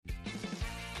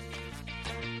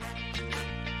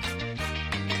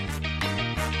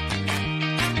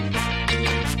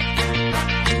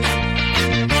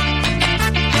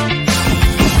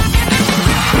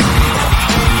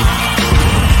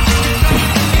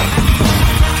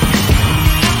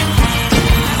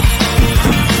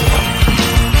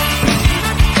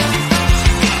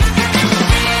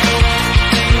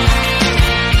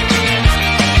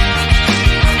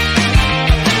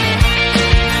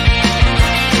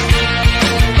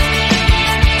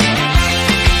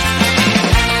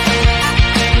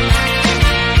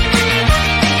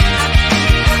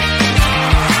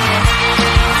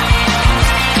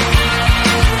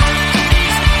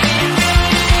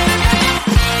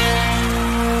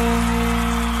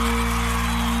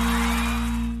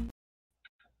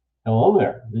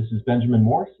there. This is Benjamin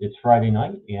Morse. It's Friday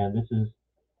night, and this is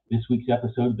this week's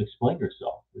episode of Explain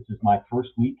Yourself. This is my first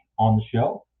week on the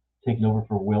show, taking over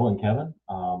for Will and Kevin,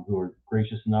 who were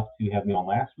gracious enough to have me on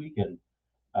last week and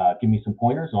give me some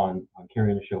pointers on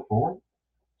carrying the show forward.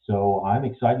 So I'm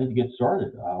excited to get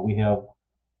started. We have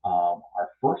our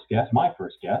first guest, my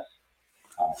first guest,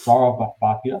 Saurabh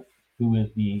Bhatia, who is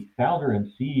the founder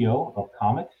and CEO of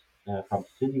Comix from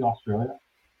Sydney, Australia.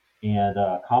 And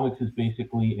Comix is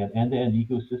basically an end-to-end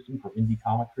ecosystem for indie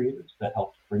comic creators that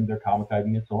helps bring their comic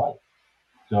ideas to life.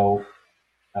 So,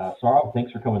 Saurabh,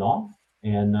 thanks for coming on.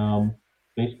 And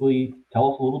basically,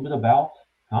 tell us a little bit about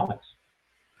Comix.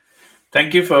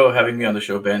 Thank you for having me on the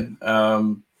show, Ben.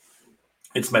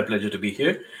 It's my pleasure to be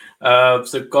here.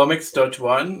 So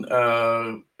Comix.one,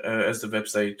 as the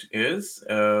website is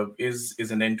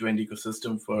an end-to-end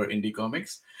ecosystem for indie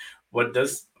comics. What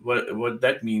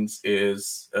that means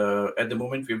is at the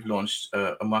moment we've launched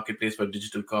a marketplace for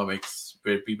digital comics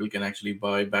where people can actually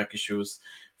buy back issues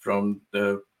from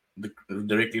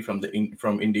directly from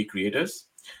indie creators.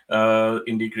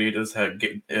 Indie creators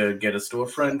get a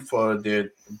storefront for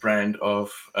their brand of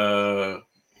for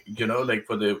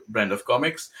the brand of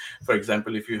comics. For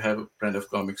example, if you have a brand of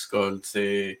comics called,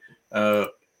 say,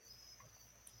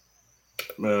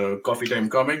 Coffee Time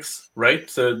Comics, right?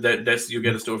 So that's you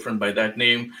get a storefront by that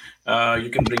name. You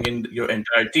can bring in your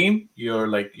entire team, your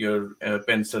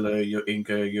penciler, your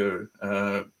inker, your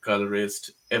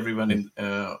colorist, everyone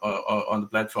on the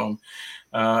platform,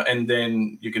 and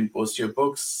then you can post your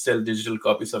books, sell digital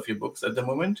copies of your books. At the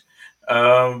moment,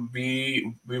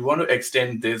 we want to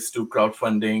extend this to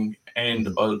crowdfunding and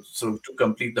also to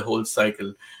complete the whole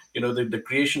cycle. The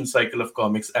creation cycle of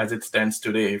comics as it stands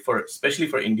today, especially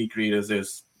for indie creators,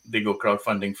 is they go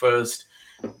crowdfunding first,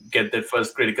 get that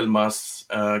first critical mass,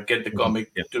 get the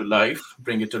comic to life,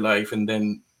 bring it to life, and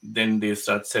then they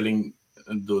start selling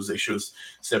those issues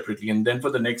separately. And then for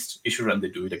the next issue run, they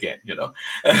do it again,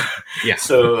 Yeah.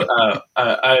 So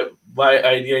my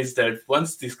idea is that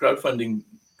once this crowdfunding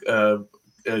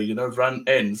run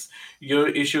ends, your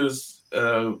issues,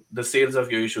 the sales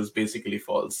of your issues basically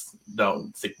falls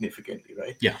down significantly,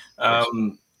 right? Yeah.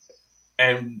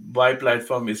 And my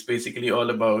platform is basically all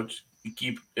about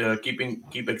keep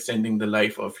extending the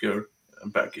life of your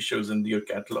back issues and your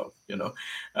catalog.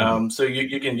 So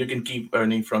you can keep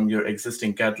earning from your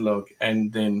existing catalog,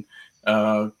 and then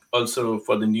also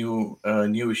for the new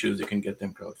issues you can get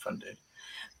them crowdfunded.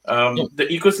 The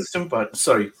ecosystem part.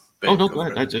 Sorry. Ben, no, go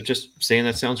ahead. I'm just saying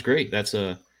that sounds great. That's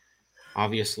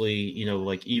obviously,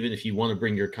 even if you want to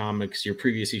bring your comics, your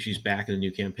previous issues back in a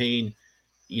new campaign,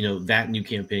 that new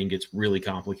campaign gets really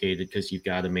complicated because you've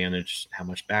got to manage how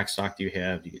much backstock do you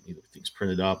have, you get things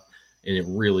printed up, and it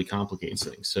really complicates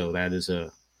things. So that is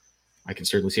I can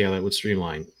certainly see how that would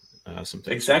streamline some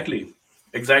things.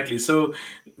 Exactly. So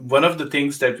one of the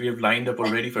things that we have lined up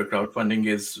already for crowdfunding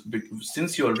is,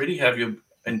 since you already have your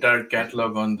entire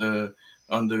catalog on the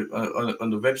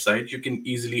website, you can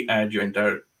easily add your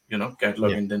entire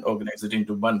catalog and then organize it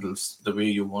into bundles the way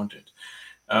you want it.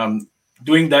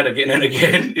 Doing that again and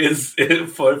again is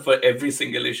for every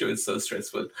single issue is so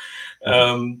stressful.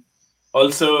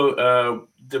 Also,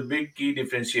 the big key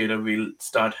differentiator we'll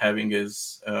start having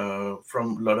is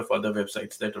from a lot of other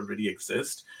websites that already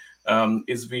exist,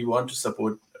 is we want to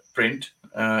support print,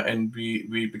 and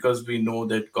we because we know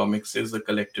that comics is a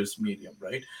collector's medium,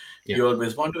 right? Yeah. You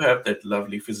always want to have that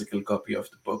lovely physical copy of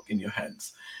the book in your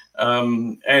hands.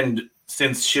 And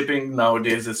since shipping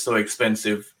nowadays is so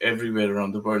expensive everywhere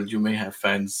around the world, you may have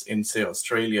fans in, say,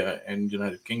 Australia and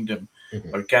United Kingdom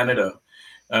or Canada.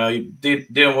 They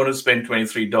don't want to spend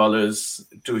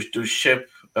 $23 to ship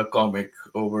a comic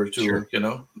over to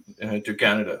to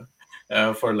Canada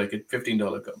for like a $15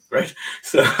 comic, right?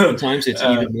 So sometimes it's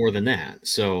even more than that.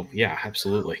 So yeah,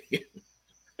 absolutely.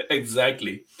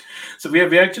 Exactly. So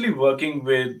we're actually working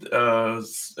with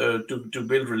to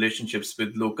build relationships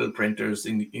with local printers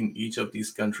in each of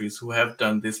these countries who have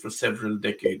done this for several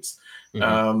decades,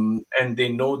 and they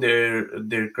know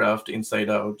their craft inside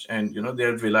out, and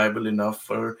they're reliable enough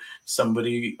for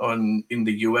somebody in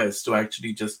the US to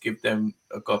actually just give them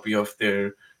a copy of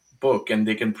their book, and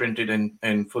they can print it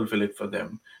and fulfill it for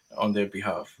them on their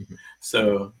behalf.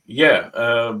 So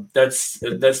that's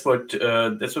what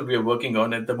we are working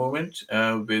on at the moment,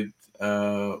 with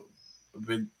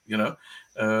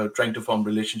trying to form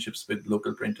relationships with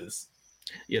local printers.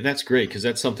 Yeah, that's great, because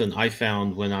that's something I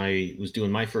found when I was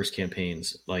doing my first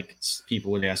campaigns. Like,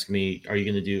 people would ask me, are you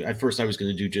going to do, at first I was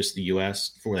going to do just the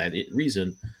US for that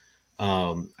reason.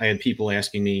 I had people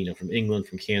asking me, from England,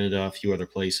 from Canada, a few other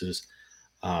places.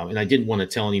 And I didn't want to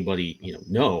tell anybody,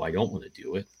 no, I don't want to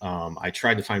do it. I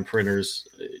tried to find printers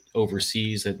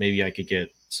overseas that maybe I could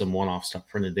get some one-off stuff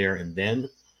printed there, and then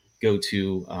go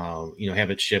to,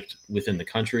 have it shipped within the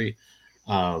country.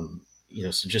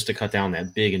 So just to cut down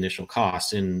that big initial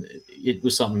cost. And it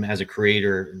was something, as a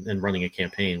creator and running a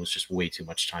campaign, was just way too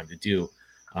much time to do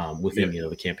within,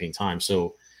 the campaign time.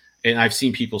 So, and I've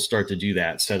seen people start to do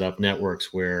that, set up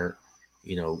networks where,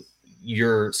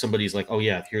 somebody's like, oh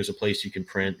yeah, here's a place you can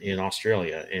print in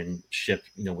Australia and ship,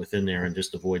 within there, and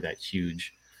just avoid that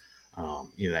huge,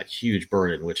 that huge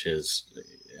burden, which is,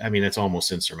 it's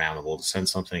almost insurmountable to send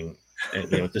something,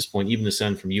 at this point, even to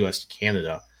send from US to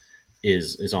Canada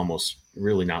is almost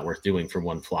really not worth doing for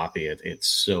one floppy. It's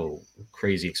so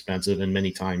crazy expensive, and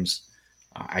many times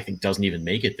I think doesn't even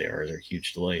make it there. There are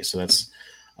huge delays. So that's,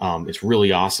 it's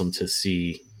really awesome to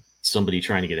see somebody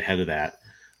trying to get ahead of that.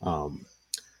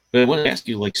 But I want to ask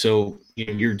you, so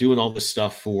you're doing all this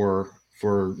stuff for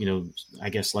I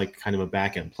guess like kind of a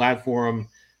back end platform,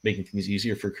 making things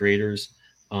easier for creators.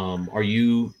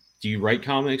 Do you write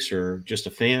comics, or just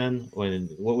a fan? And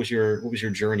what was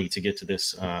your journey to get to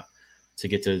this, to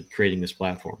get to creating this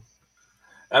platform?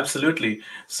 Absolutely.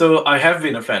 So I have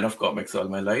been a fan of comics all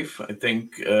my life. I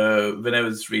think when I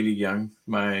was really young,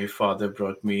 my father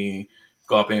brought me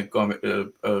a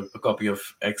copy of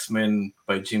X-Men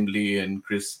by Jim Lee and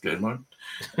Chris Claremont,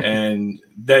 and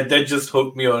that just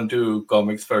hooked me onto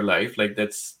comics for life. Like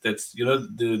that's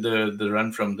the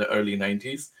run from the early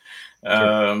 90s.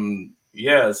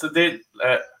 Yeah, so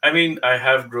I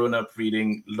have grown up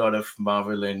reading a lot of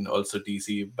Marvel and also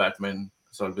DC. Batman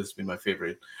has always been my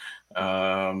favorite.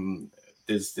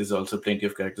 There's also plenty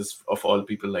of characters of all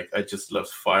people. Like, I just love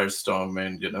Firestorm,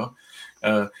 and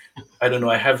I don't know.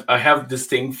 I have this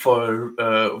thing for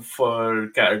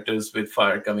characters with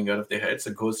fire coming out of their heads.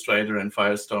 So Ghost Rider and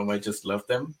Firestorm, I just love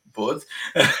them both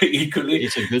equally.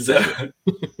 It's a good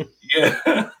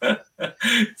Yeah.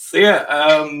 So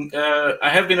I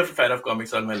have been a fan of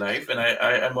comics all my life, and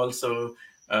I am also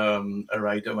a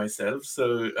writer myself.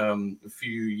 So a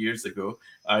few years ago,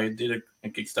 I did a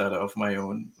Kickstarter of my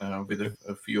own with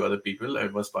a few other people. I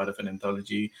was part of an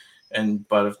anthology and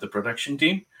part of the production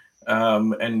team,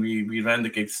 and we ran the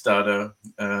Kickstarter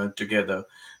together.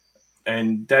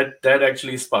 And that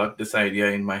actually sparked this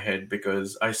idea in my head,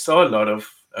 because I saw a lot of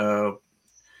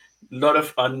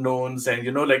unknowns,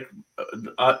 and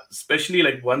especially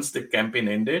like once the campaign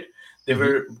ended, there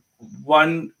were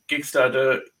one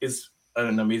Kickstarter is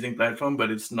an amazing platform,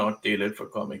 but it's not tailored for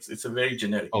comics. It's a very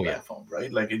generic platform, right?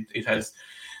 Like it has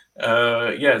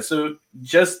so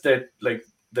just that, like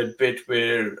that bit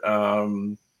where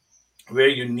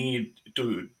you need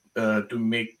to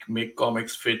make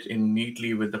comics fit in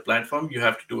neatly with the platform, you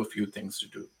have to do a few things to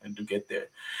do and to get there.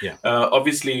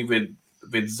 Obviously with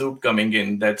Zoop coming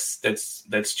in, that's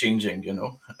changing,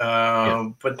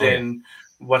 but then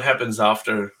what happens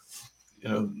after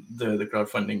the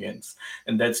crowdfunding ends?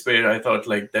 And that's where I thought,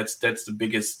 like, that's the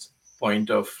biggest pain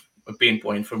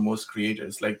point for most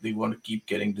creators. Like, they want to keep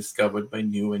getting discovered by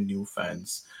new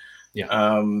fans.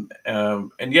 And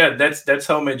that's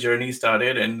how my journey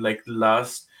started. And like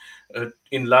last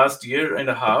year and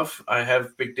a half, I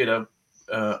have picked it up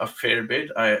a fair bit.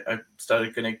 I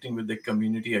started connecting with the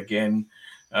community again,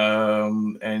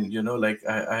 and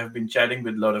I have been chatting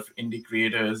with a lot of indie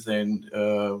creators and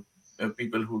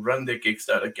people who run their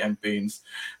Kickstarter campaigns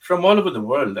from all over the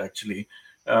world, actually,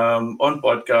 on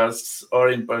podcasts or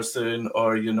in person,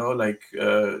 or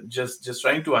just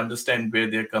trying to understand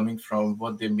where they're coming from,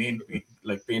 what their main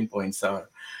pain points are.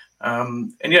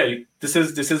 This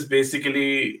is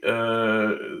basically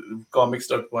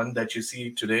Comix.1 that you see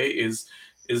today is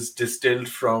distilled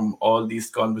from all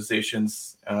these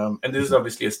conversations, and this is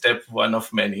obviously a step one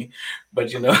of many,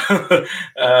 but so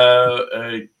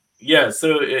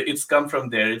it's come from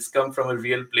there. It's come from a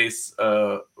real place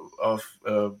of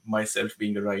myself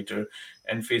being a writer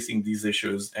and facing these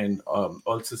issues, and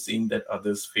also seeing that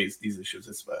others face these issues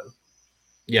as well.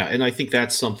 Yeah, and I think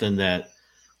that's something that,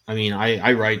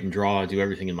 I write and draw, do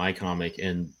everything in my comic,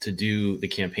 and to do the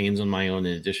campaigns on my own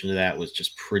in addition to that was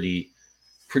just pretty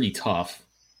tough.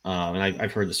 And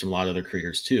I've heard this from a lot of other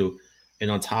creators too. And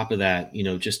on top of that,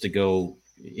 just to go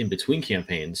in between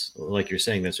campaigns, like you're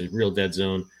saying, that's a real dead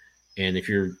zone. And if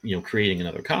you're, creating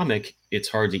another comic, it's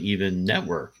hard to even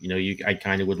network. I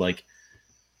kind of would like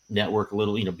network a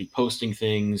little, be posting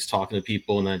things, talking to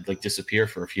people, and then like disappear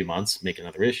for a few months, make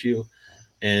another issue.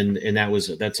 And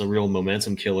that's a real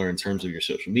momentum killer in terms of your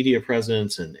social media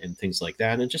presence and things like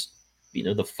that. And just,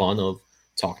 the fun of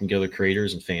talking to other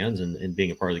creators and fans and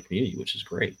being a part of the community, which is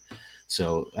great.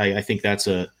 So I think that's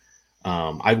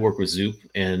I've worked with Zoop,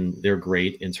 and they're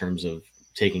great in terms of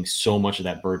taking so much of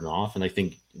that burden off. And I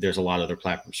think there's a lot of other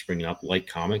platforms springing up, like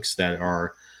Comix, that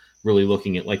are really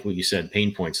looking at, like what you said,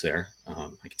 pain points there. I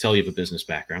can tell you have a business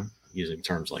background using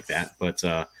terms like that, but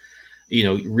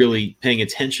really paying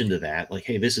attention to that. Like,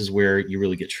 hey, this is where you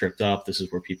really get tripped up. This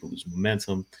is where people lose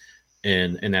momentum,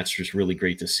 and that's just really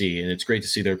great to see. And it's great to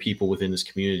see there are people within this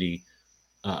community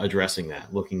addressing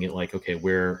that, looking at like, okay,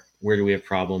 where do we have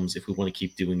problems? If we want to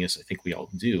keep doing this, I think we all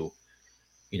do.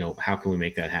 How can we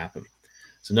make that happen?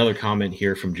 It's another comment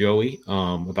here from Joey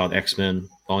about X-Men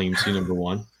Volume 2, number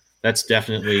 1. That's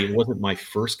definitely wasn't my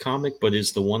first comic, but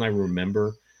is the one I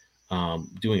remember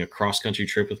doing a cross-country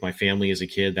trip with my family as a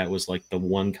kid. That was like the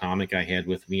one comic I had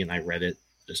with me, and I read it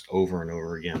just over and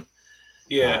over again.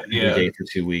 Every day for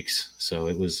 2 weeks. So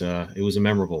it was a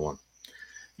memorable one.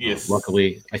 Yes.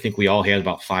 Luckily, I think we all had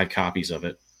about 5 copies of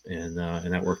it, and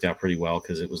that worked out pretty well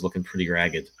because it was looking pretty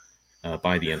ragged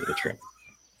by the end of the trip.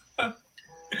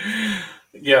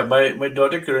 Yeah, my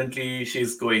daughter currently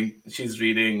she's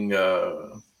reading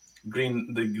the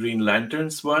Green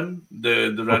Lanterns one,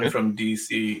 the run from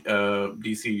DC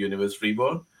Universe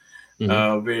Reborn,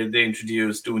 where they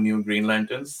introduced 2 new Green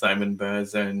Lanterns, Simon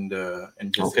Baz and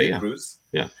Jessica Cruz.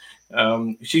 Yeah.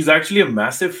 She's actually a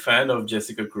massive fan of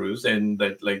Jessica Cruz, and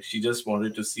that like she just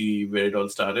wanted to see where it all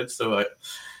started. So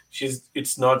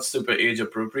it's not super age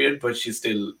appropriate, but she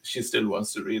still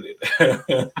wants to read it.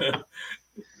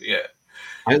 Yeah.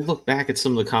 I look back at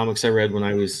some of the comics I read when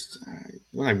I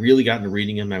really got into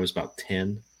reading them. I was about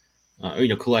 10.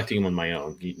 Collecting them on my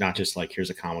own, not just like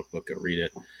here's a comic book, go read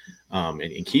it,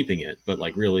 and keeping it, but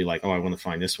like really like, oh, I want to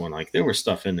find this one. Like there was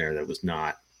stuff in there that was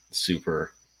not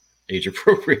super age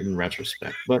appropriate in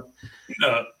retrospect, but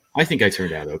I think I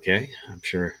turned out okay. I'm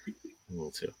sure I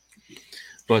will too.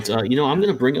 But I'm going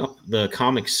to bring up the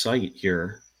comic site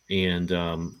here, and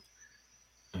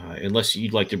unless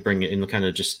you'd like to bring it and kind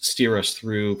of just steer us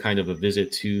through kind of a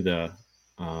visit to the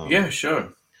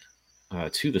sure.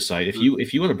 To the site. If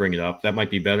you want to bring it up, that might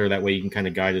be better. That way you can kind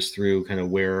of guide us through kind of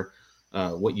where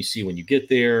what you see when you get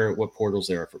there, what portals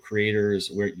there are for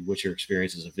creators, what's your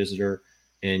experience as a visitor,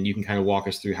 and you can kind of walk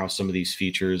us through how some of these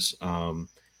features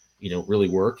really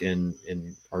work and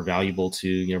are valuable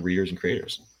to readers and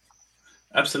creators.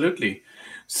 Absolutely.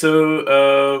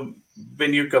 So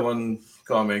when you come on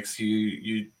Comix,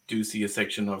 you do see a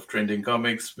section of trending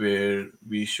comics where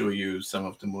we show you some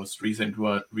of the most recent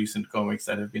comics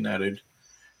that have been added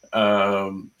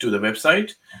to the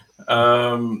website,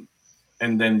 and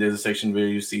then there's a section where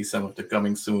you see some of the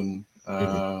coming soon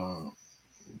to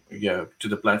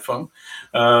the platform.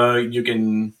 You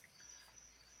can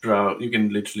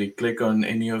literally click on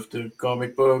any of the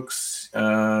comic books.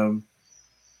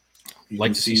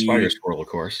 Like to see Spider Squirrel, of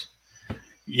course.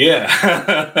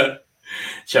 Yeah.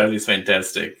 Charlie's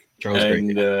fantastic.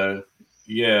 Charlie's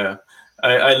great.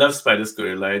 I love Spider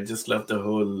Squirrel. I just love the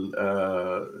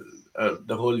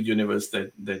whole universe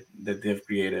that they have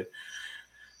created.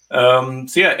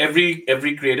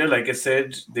 Every creator, like I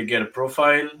said, they get a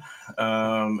profile,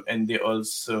 and they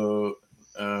also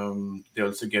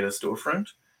get a storefront.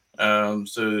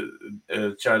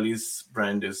 Charlie's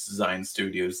brand is Design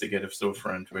Studios. They get a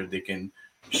storefront where they can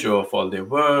show off all their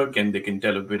work, and they can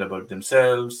tell a bit about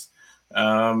themselves,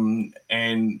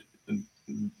 and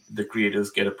the creators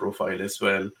get a profile as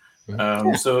well.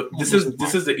 So this is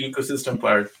the ecosystem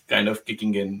part kind of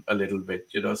kicking in a little bit,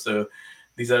 so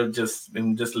these are just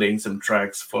laying some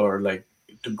tracks for like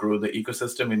to grow the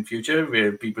ecosystem in future,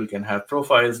 where people can have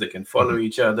profiles, they can follow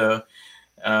each other,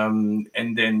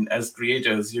 and then as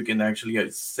creators you can actually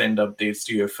send updates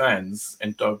to your fans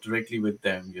and talk directly with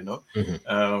them,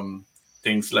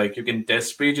 things like you can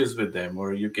test pages with them,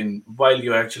 or you can, while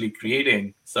you're actually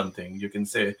creating something, you can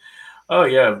say, oh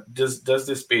yeah, does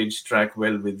this page track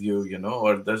well with you,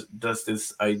 or does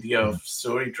this idea of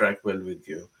story track well with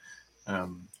you,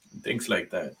 things like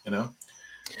that, and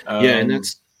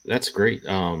that's great,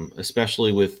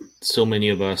 especially with so many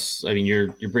of us. I mean,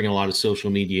 you're bringing a lot of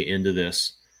social media into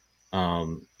this,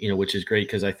 which is great,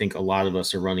 because I think a lot of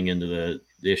us are running into the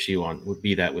issue would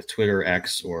be that with Twitter,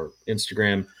 X, or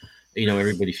Instagram,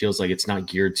 everybody feels like it's not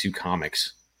geared to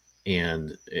comics,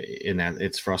 and in that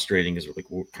it's frustrating, because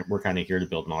we're kind of here to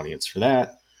build an audience for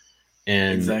that,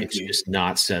 and It's just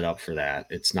not set up for that.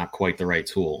 It's not quite the right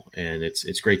tool, and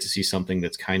it's great to see something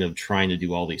that's kind of trying to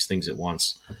do all these things at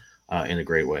once in a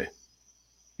great way.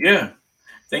 Yeah,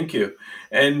 thank you.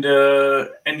 And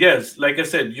yes, like I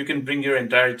said, you can bring your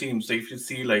entire team. So if you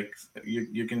see, like,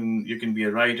 you can be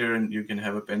a writer, and you can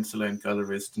have a penciler and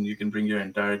colorist, and you can bring your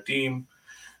entire team.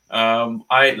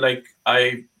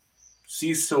 I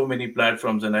see so many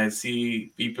platforms, and I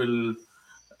see people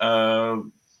uh,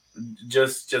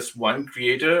 just one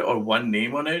creator or one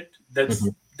name on it.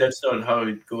 Mhm. That's not how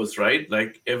it goes, right?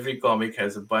 Like every comic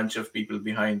has a bunch of people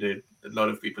behind it. A lot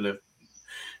of people have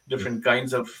different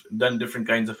kinds of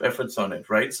efforts on it,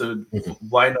 right? So Mhm.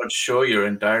 why not show your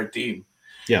entire team?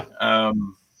 Yeah.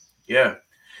 um, yeah.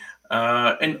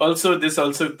 And also, this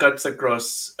also cuts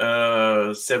across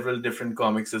several different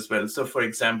comics as well. So, for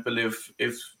example, if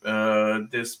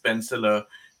this penciler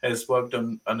has worked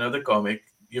on another comic,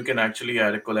 you can actually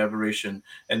add a collaboration,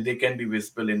 and they can be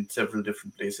visible in several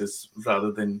different places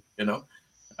rather than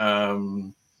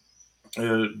um,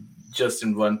 uh, just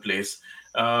in one place.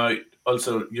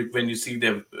 Also, when you see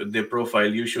their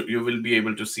profile, you will be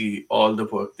able to see all the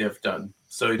work they've done.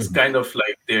 So it's Mhm. kind of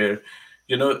like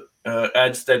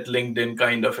adds that LinkedIn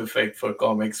kind of effect for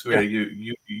comics, where Yeah.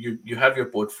 you have your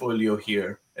portfolio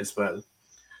here as well.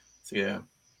 So yeah.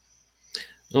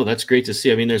 Oh, that's great to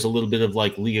see. I mean, there's a little bit of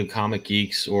like League of Comic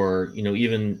Geeks, or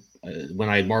even when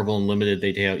I had Marvel Unlimited,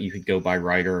 they'd have, you could go by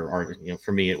writer or art.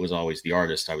 For me, it was always the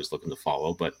artist I was looking to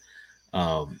follow. But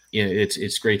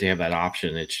it's great to have that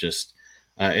option. It's just,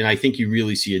 and I think you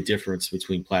really see a difference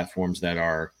between platforms that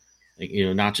are,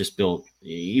 not just built.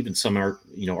 Even some art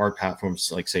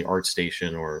platforms like say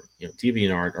ArtStation or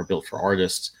DeviantArt are built for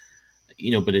artists.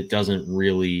 But it doesn't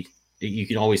really. You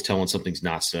can always tell when something's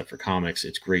not set up for comics.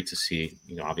 It's great to see,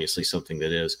 obviously something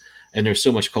that is. And there's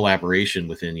so much collaboration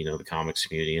within, the comics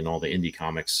community and all the indie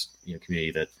comics,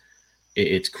 community, that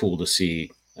it's cool to see,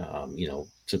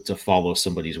 to follow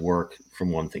somebody's work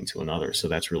from one thing to another. So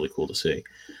that's really cool to see.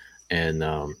 And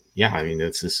yeah, I mean,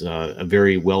 it's this a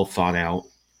very well thought out,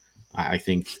 I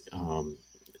think,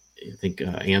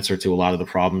 answer to a lot of the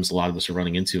problems a lot of us are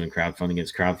running into in crowdfunding.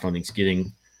 Is crowdfunding's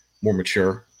getting more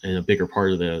mature and a bigger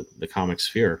part of the comic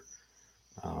sphere.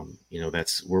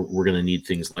 That's we're going to need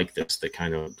things like this that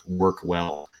kind of work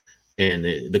well. And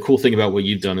the cool thing about what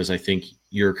you've done is I think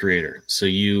you're a creator. So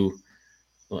you,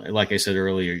 like I said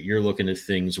earlier, you're looking at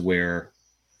things where,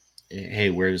 hey,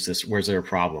 where's there a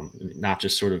problem? Not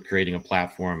just sort of creating a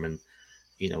platform and,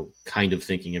 kind of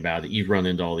thinking about it. You've run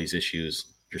into all these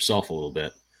issues yourself a little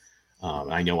bit.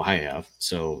 I know I have.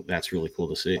 So that's really cool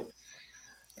to see.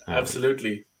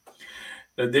 Absolutely.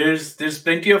 There's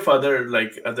plenty of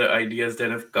other ideas that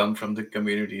have come from the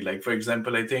community. Like, for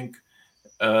example, I think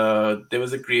there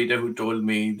was a creator who told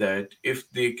me that if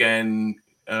they can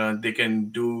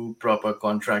do proper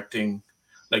contracting,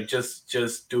 like just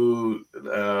do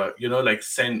like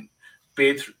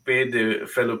pay the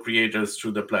fellow creators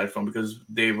through the platform, because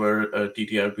they were a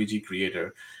TTRPG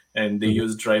creator and they Mhm.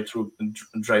 use drive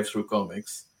through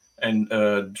comics and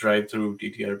drive through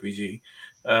TTRPG.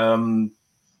 Um,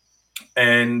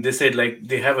 and they said, like,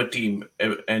 they have a team,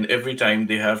 and every time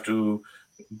they have to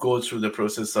go through the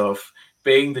process of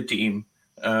paying the team,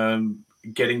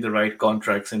 getting the right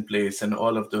contracts in place, and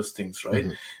all of those things, right?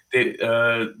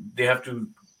 Mhm. They have to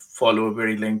follow a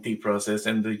very lengthy process,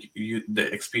 and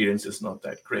the experience is not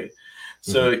that great.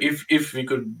 So Mhm. if we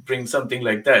could bring something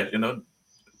like that,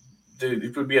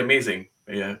 it would be amazing.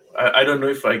 Yeah, I don't know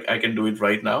if I can do it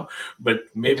right now, but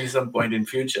maybe some point in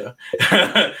future.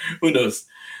 Who knows?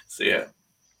 So yeah.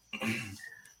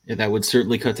 Yeah, that would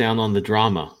certainly cut down on the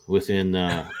drama within,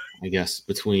 I guess,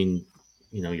 between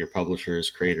your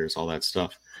publishers, creators, all that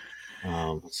stuff.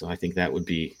 So I think that would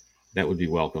be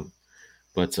welcome.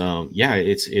 But yeah,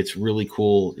 it's really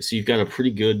cool. So you've got a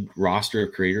pretty good roster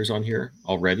of creators on here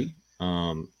already,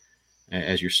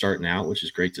 as you're starting out, which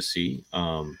is great to see.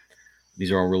 These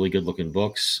are all really good looking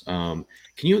books. Can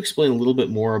you explain a little bit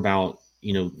more about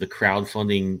the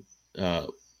crowdfunding uh,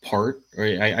 part? Or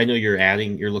I know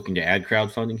you're looking to add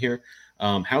crowdfunding here.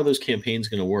 How are those campaigns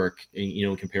going to work,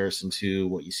 in comparison to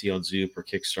what you see on Zoop or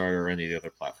Kickstarter or any of the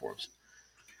other platforms?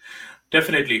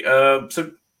 Definitely.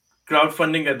 So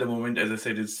crowdfunding at the moment, as I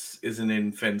said, is in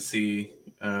infancy,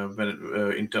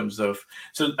 in terms of.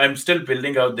 So I'm still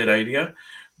building out that idea,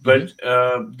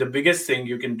 Mm-hmm. but the biggest thing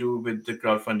you can do with the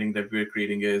crowdfunding that we're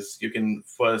creating is you can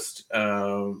first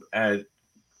add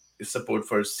support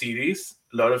for series.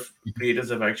 A lot of creators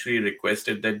have actually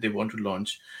requested that they want to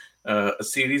launch a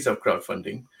series of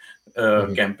crowdfunding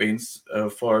Mm-hmm. campaigns,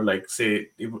 for, like, say,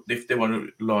 if they want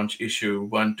to launch issue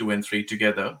 1, 2, and 3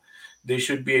 together, they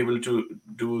should be able to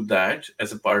do that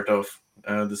as a part of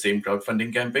the same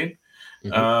crowdfunding campaign.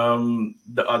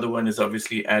 Mm-hmm. The other one is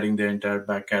obviously adding their entire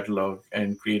back catalog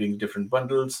and creating different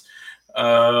bundles.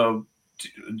 Uh,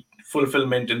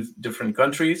 Fulfillment in different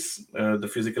countries, the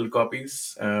physical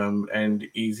copies, and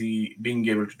being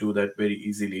able to do that very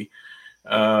easily,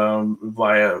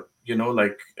 via,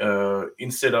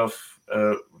 instead of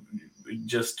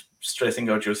just stressing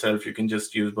out yourself, you can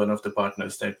just use one of the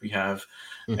partners that we have,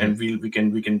 Mhm. and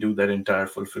we can do that entire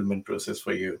fulfillment process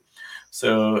for you.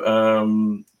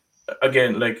 So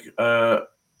again, like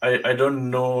I don't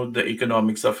know the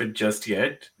economics of it just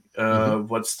yet. Mhm.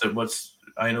 What's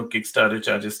I know Kickstarter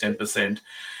charges 10%.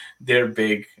 They're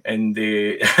big, and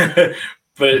they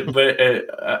but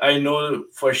I know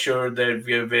for sure that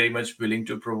we are very much willing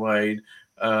to provide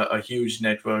a huge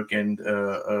network and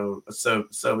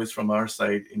service from our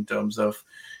side in terms of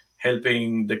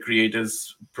helping the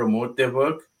creators promote their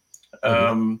work. Mhm.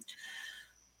 Um,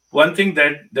 One thing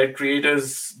that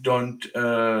creators don't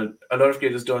a lot of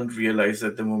creators don't realize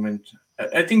at the moment.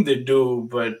 I think they do,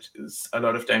 but a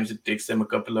lot of times it takes them a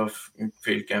couple of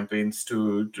failed campaigns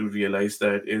to realize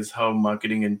that, is how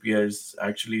marketing and PR is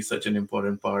actually such an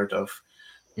important part of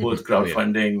both Mhm. Oh yeah.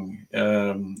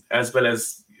 crowdfunding, as well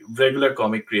as regular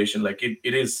comic creation. Like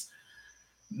it is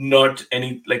not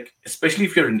any, like, especially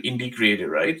if you're an indie creator,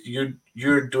 right?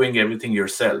 You're doing everything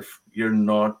yourself. You're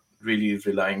not really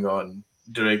relying on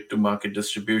direct to market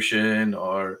distribution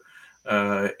or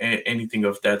anything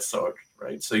of that sort,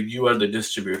 right? So you are the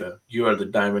distributor, you are the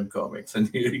Diamond Comics, and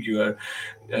you're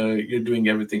doing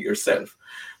everything yourself.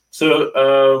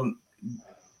 So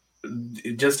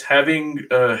just having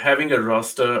a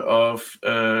roster of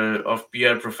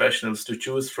PR professionals to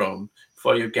choose from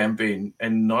for your campaign,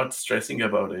 and not stressing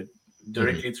about it Mhm.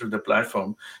 directly through the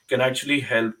platform, can actually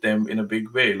help them in a big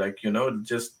way. Like,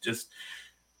 just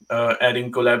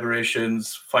adding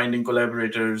collaborations, finding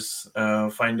collaborators,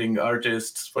 finding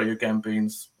artists for your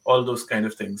campaigns, all those kind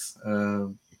of things.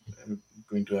 I'm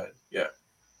going to add, yeah.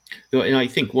 No, and I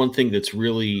think one thing that's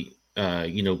really,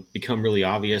 become really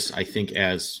obvious, I think,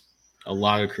 as a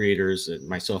lot of creators,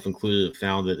 myself included, have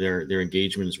found that their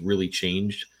engagement has really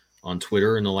changed on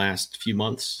Twitter in the last few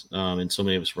months, and so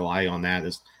many of us rely on that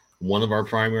as one of our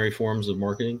primary forms of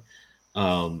marketing.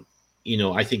 Um,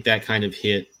 I think that kind of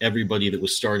hit everybody that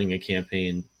was starting a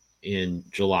campaign in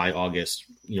July, August,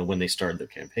 when they started their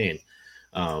campaign.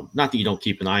 Not that you don't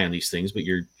keep an eye on these things, but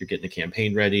you're getting the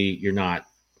campaign ready. You're not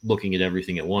looking at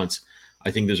everything at once. I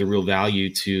think there's a real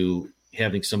value to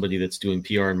having somebody that's doing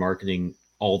PR and marketing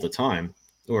all the time,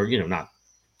 or not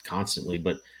constantly,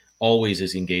 but always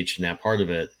is engaged in that part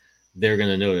of it. They're going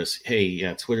to notice, hey,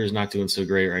 yeah, Twitter's not doing so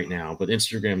great right now, but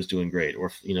Instagram's doing great.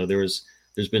 Or there's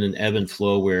been an ebb and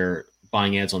flow where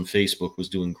buying ads on Facebook was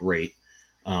doing great.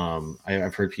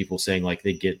 I've heard people saying like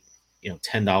they get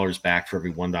 $10 back for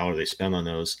every $1 they spend on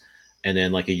those, and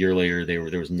then like a year later there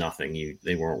was nothing.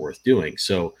 They weren't worth doing.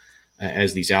 So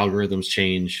as these algorithms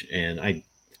change, and I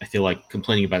feel like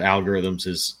complaining about algorithms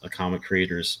is a comic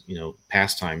creator's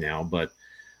pastime now, but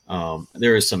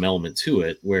there is some element to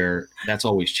it where that's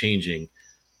always changing.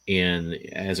 And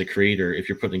as a creator, if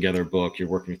you're putting together a book, you're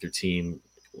working with your team,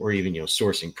 or even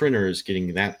sourcing printers,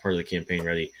 getting that part of the campaign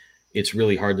ready, it's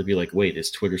really hard to be like, wait,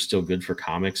 is Twitter still good for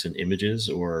comics and images,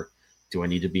 or do I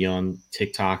need to be on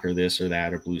TikTok or this or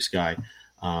that or Blue Sky?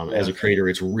 As Yeah. a creator,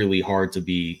 it's really hard to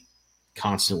be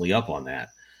constantly up on that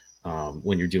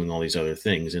when you're doing all these other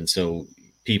things. And so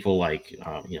people like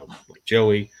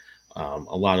Joey, a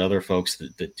lot of other folks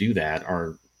that do that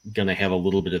are going to have a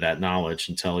little bit of that knowledge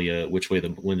and tell you which way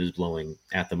the wind is blowing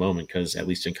at the moment, because at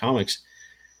least in comics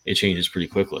it changes pretty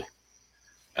quickly.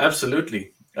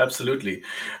 Absolutely. Absolutely.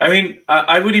 I mean,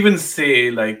 I would even say,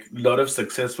 like, a lot of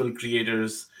successful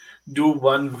creators do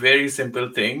one very simple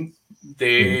thing. Mhm.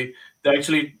 They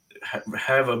actually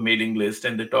have a mailing list,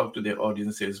 and they talk to their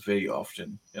audiences very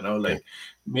often. Yeah. Like,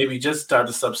 maybe just start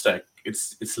a Substack.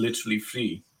 It's literally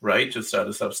free, right? To start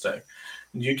a Substack.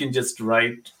 You can just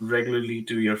write regularly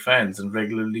to your fans and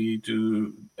regularly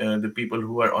to the people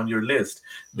who are on your list.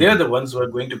 They are Mhm. the ones who are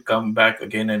going to come back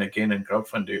again and again and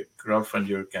crowdfund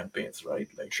your campaigns, right?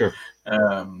 Like, Sure.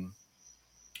 um,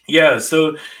 yeah.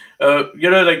 So,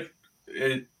 like,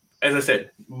 uh, as I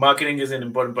said, marketing is an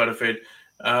important part of it.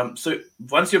 So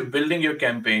once you're building your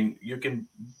campaign, you can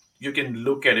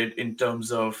look at it in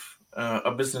terms of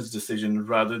a business decision,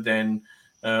 rather than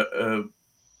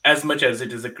as much as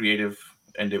it is a creative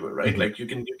endeavor, right? Mhm. Like,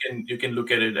 you can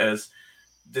look at it as,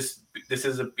 this this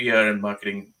is a PR and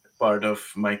marketing part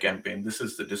of my campaign. This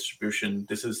is the distribution.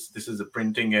 This is the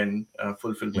printing and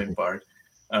fulfillment Mhm. part.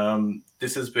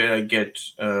 This is where I get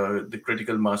the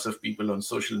critical mass of people on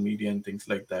social media and things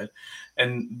like that,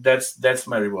 and that's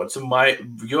my reward. So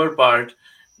your part,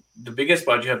 the biggest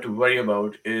part you have to worry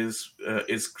about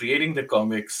is creating the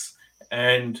comics,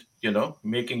 and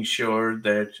making sure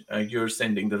that you're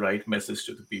sending the right message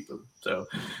to the people. So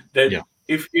that, Yeah.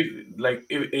 if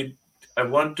I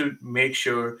want to make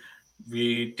sure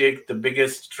we take the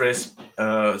biggest stress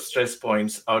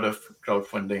points out of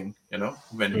crowdfunding,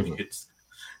 when it hits,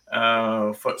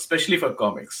 especially for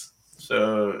comics.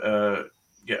 So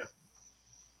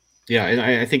yeah, and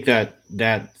I think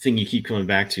that thing you keep coming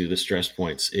back to, the stress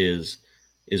points, is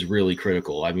really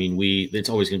critical. I mean, it's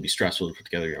always going to be stressful to put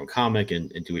together your own comic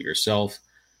and do it yourself.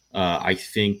 I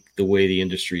think the way the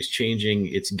industry is changing,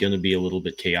 it's going to be a little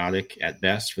bit chaotic at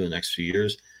best for the next few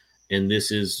years. And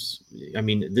this is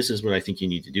what I think you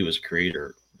need to do as a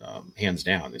creator, hands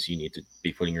down, is you need to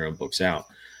be putting your own books out.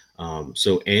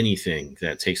 So anything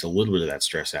that takes a little bit of that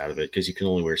stress out of it, because you can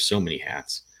only wear so many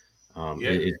hats,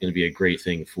 is going to be a great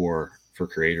thing for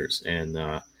creators. And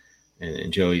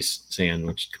Joey's saying,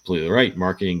 which is completely right,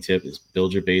 marketing tip is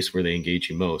build your base where they engage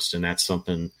you most. And that's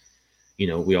something,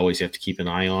 we always have to keep an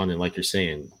eye on. And like you're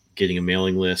saying, getting a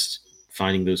mailing list,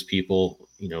 finding those people,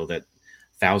 that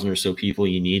 1,000 or so people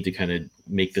you need to kind of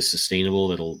make this sustainable,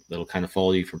 that'll kind of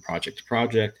follow you from project to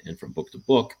project and from book to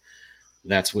book.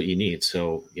 That's what you need.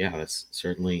 So yeah, that's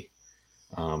certainly,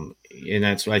 and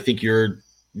that's what I think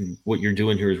what you're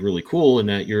doing here is really cool, in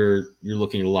that you're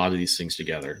looking at a lot of these things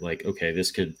together. Like, okay,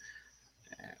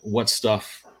 what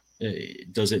stuff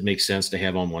does it make sense to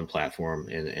have on one platform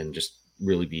and just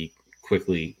really be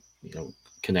quickly,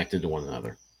 connected to one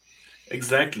another.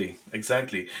 Exactly. In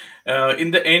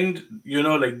the end,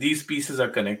 like, these pieces are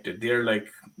connected. They're like,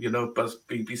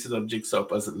 pieces of jigsaw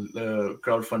puzzle.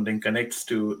 Crowdfunding connects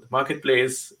to the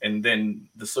marketplace and then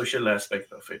the social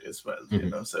aspect of it as well.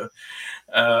 Mm-hmm. So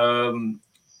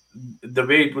the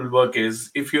way it will work is,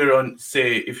 if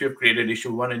you've created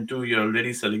issue 1 and 2, you're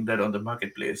already selling that on the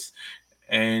marketplace.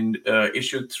 And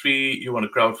issue 3, you want to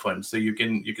crowdfund, so you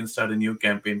can start a new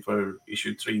campaign for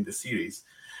issue 3 in the series.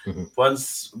 Mm-hmm.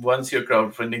 Once your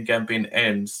crowdfunding campaign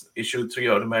ends, issue 3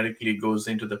 automatically goes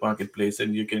into the marketplace,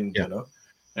 and you can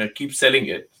keep selling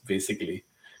it, basically.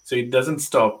 So it doesn't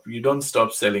stop. You don't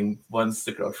stop selling once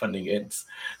the crowdfunding ends.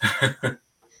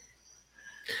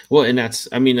 Well, and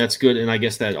that's good. And I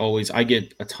guess I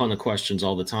get a ton of questions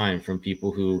all the time from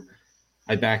people who,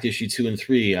 I backed issue 2 and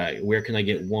 3. Where can I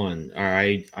get 1? Or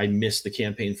I missed the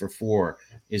campaign for 4.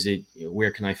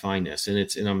 Where can I find this?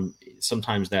 And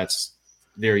sometimes that's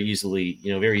very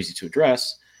easy to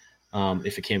address.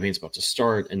 If a campaign's about to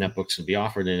start and that book's going to be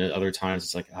offered, and at other times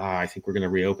it's like, I think we're going to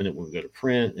reopen it when we go to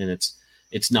print, and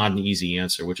it's not an easy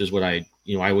answer, which is what I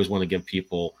always want to give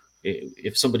people.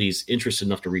 If somebody's interested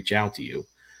enough to reach out to you,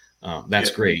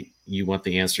 that's great. You want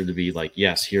the answer to be like,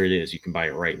 yes, here it is. You can buy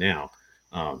it right now.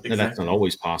 Exactly. And that's not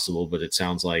always possible, but it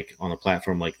sounds like on a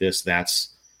platform like this,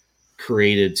 that's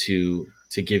created to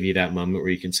give you that moment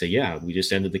where you can say, yeah, we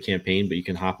just ended the campaign, but you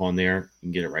can hop on there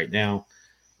and get it right now.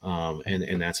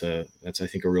 And that's I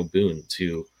think a real boon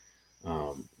to,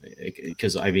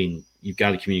 because you've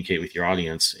got to communicate with your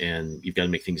audience, and you've got to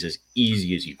make things as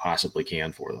easy as you possibly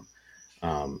can for them.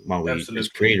 While we as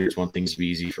creators want things to be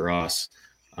easy for us,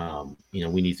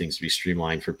 we need things to be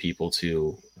streamlined for people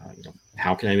to,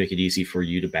 how can I make it easy for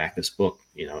you to back this book?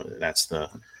 That's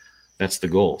the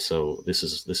goal. So this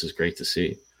is great to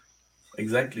see.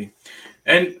 Exactly.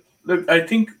 And look, I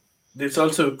think it's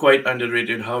also quite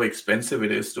underrated how expensive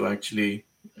it is to actually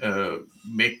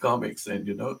make comics. And,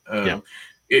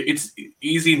 it's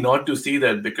easy not to see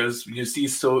that, because you see,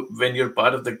 so when you're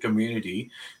part of the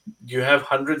community, you have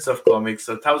hundreds of comics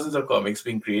or thousands of comics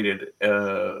being created,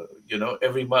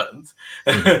 every month.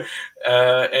 Mm-hmm.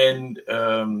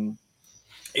 And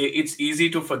it's easy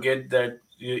to forget that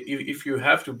if you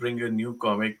have to bring a new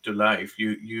comic to life,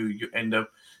 you end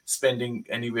up spending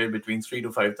anywhere between $3,000 to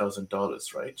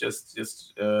 $5,000, right?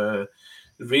 Just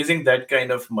raising that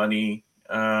kind of money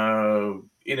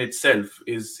in itself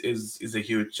is a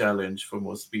huge challenge for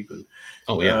most people.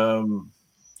 Oh yeah.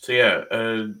 So yeah,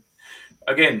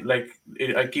 again, like,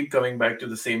 I keep coming back to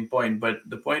the same point, but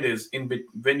the point is,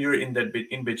 when you're in that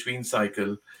in between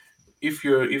cycle, if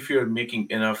you're making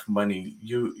enough money,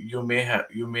 you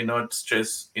may not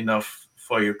stress enough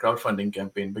for your crowdfunding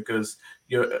campaign, because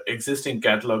your existing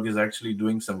catalog is actually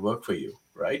doing some work for you,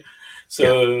 right?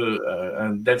 So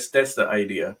and that's the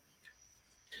idea.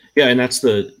 Yeah, and that's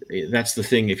the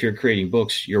thing. If you're creating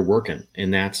books, you're working,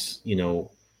 and that's, you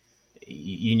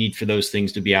need for those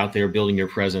things to be out there building your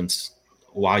presence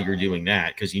while you're doing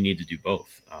that, because you need to do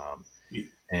both.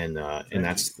 And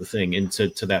that's the thing. And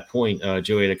to that point,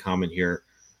 Joey had a comment here.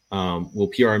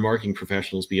 Will PR and marketing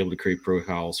professionals be able to create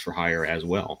profiles for hire as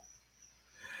well?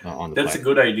 That's a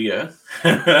good idea.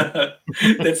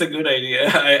 That's a good idea.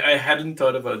 I hadn't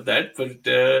thought about that,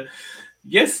 but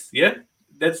yes, yeah,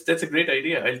 that's a great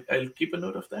idea. I'll keep a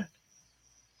note of that.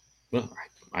 Well,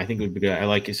 I think it would be good.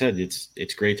 Like I said,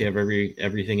 it's great to have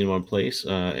everything in one place.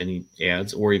 Any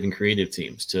ads or even creative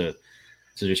teams to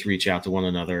just reach out to one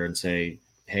another and say,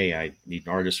 hey, I need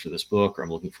an artist for this book, or I'm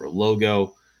looking for a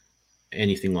logo,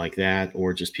 anything like that,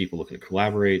 or just people looking to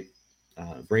collaborate,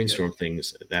 brainstorm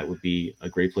things. That would be a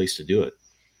great place to do it.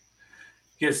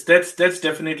 Yes, that's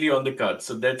definitely on the card.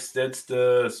 So that's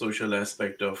the social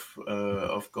aspect of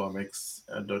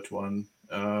Comix.one.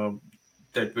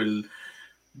 That will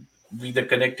be the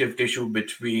connective tissue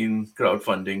between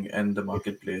crowdfunding and the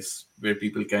marketplace, where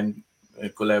people can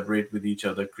collaborate with each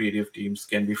other. Creative teams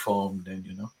can be formed, and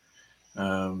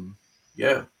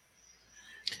yeah.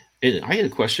 And I had a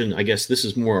question. I guess this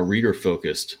is more a reader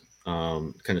focused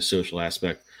kind of social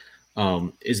aspect.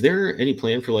 Is there any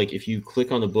plan for, like, if you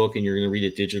click on the book and you're going to read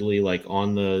it digitally, like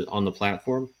on the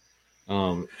platform,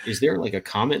 is there like a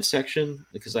comment section?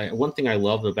 Because one thing I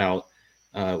loved about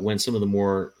when some of the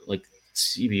more like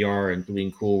CBR and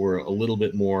Bleeding Cool were a little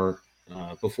bit more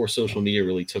before social media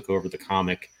really took over the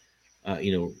comic,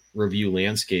 review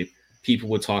landscape, people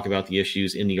would talk about the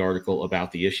issues in the article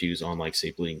about the issues on, like,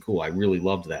 say, Bleeding Cool. I really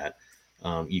loved that.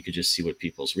 You could just see what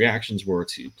people's reactions were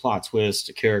to plot twists,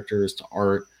 to characters, to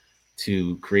art,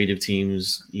 to creative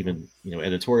teams, even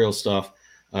editorial stuff.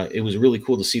 It was really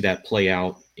cool to see that play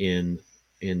out in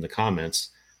the comments,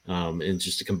 and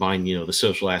just to combine the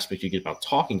social aspect you get about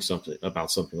talking about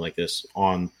something like this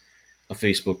on a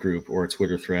Facebook group or a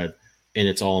Twitter thread, and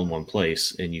it's all in one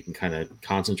place, and you can kind of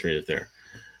concentrate it there.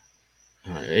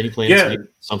 Any plans to do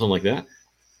something like that?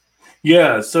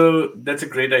 Yeah, so that's a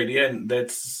great idea, and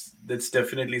that's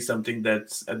definitely something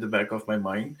that's at the back of my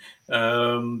mind.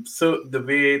 So the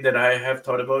way that I have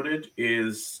thought about it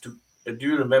is to. Do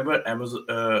you remember Amazon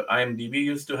IMDb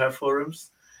used to have forums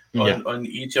on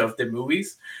each of the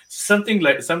movies? Something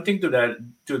to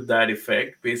that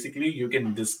effect. Basically, you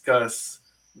can discuss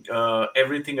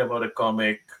everything about a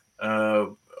comic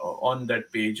on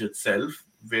that page itself,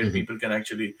 where people can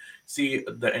actually see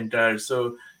the entire.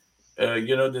 So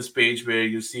this page where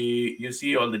you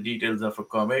see all the details of a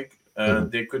comic.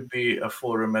 There could be a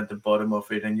forum at the bottom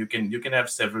of it, and you can have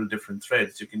several different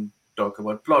threads. You can talk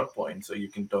about plot points, or you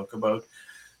can talk about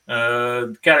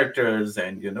characters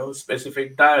and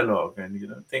specific dialogue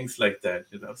and things like that.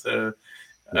 So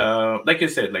like you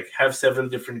said, like, have several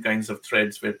different kinds of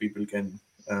threads where people can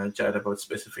chat about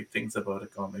specific things about a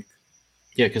comic.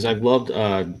 Yeah, because I've loved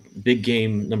Big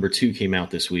Game #2 came out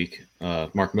this week.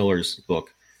 Mark Miller's book.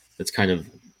 That's kind of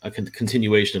a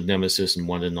continuation of Nemesis and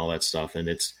Wanda and all that stuff. And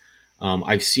it's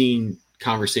I've seen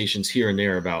conversations here and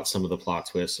there about some of the plot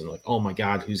twists and, like, oh my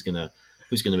God, who's gonna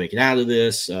make it out of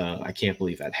this? I can't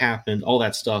believe that happened. All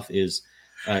that stuff is.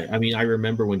 I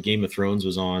remember when Game of Thrones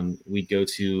was on, we'd go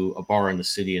to a bar in the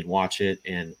city and watch it,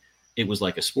 and it was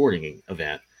like a sporting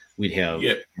event. We'd have,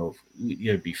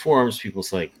 it'd be forums.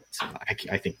 People's like,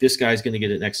 I think this guy's going to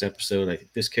get it next episode. I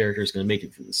think this character is going to make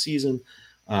it through the season.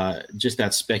 Just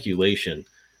that speculation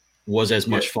was as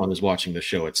much fun as watching the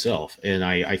show itself. And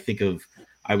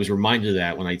I was reminded of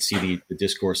that when I'd see the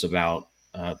discourse about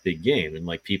Big Game, and,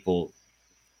 like, people,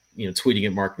 tweeting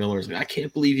at Mark Miller, like, I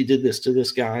can't believe you did this to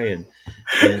this guy, and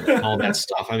all that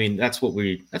stuff. I mean, that's what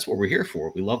we're here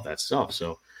for. We love that stuff.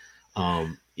 So,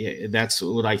 that's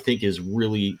what I think is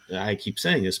really, I keep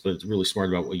saying this, but it's really smart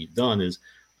about what you've done is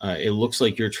it looks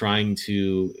like you're trying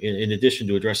to, in addition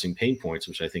to addressing pain points,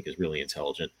 which I think is really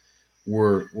intelligent,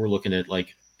 we're looking at,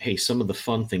 like, hey, some of the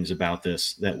fun things about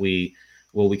this that we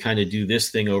kind of do this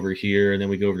thing over here, and then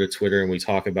we go over to Twitter and we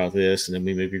talk about this, and then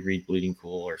we maybe read Bleeding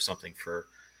Cool or something for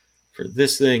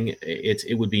this thing.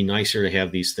 It would be nicer to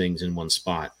have these things in one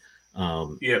spot.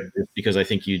 Because I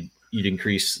think you'd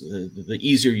increase the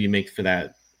easier you make for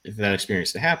that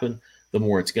experience to happen, the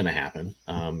more it's going to happen.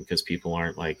 Because people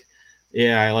aren't like,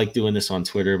 yeah, I like doing this on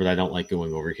Twitter, but I don't like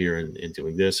going over here and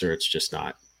doing this, or it's just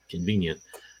not convenient.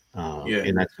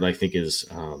 And that's what I think is,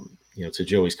 to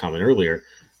Joey's comment earlier,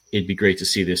 it'd be great to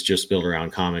see this just built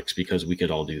around comics, because we could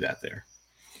all do that there.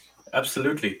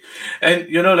 Absolutely. And,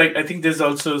 I think there's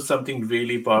also something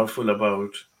really powerful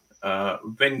about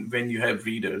when you have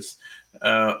readers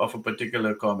of a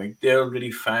particular comic, they're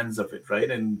already fans of it, right?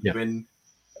 And when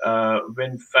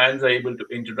fans are able to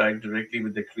interact directly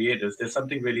with the creators, there's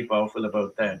something really powerful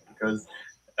about that, because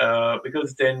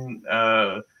then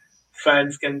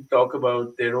fans can talk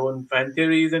about their own fan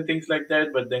theories and things like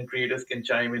that, but then creators can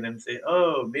chime in and say,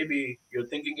 oh, maybe you're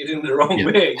thinking it in the wrong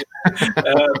way.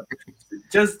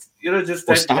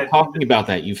 Stop talking about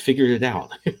that. You figured it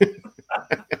out.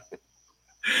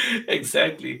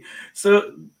 Exactly.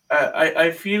 So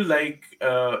I feel like,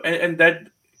 and that,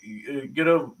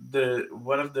 the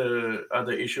one of the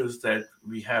other issues that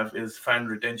we have is fan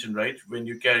retention, right? When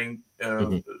you're carrying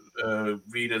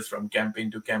readers from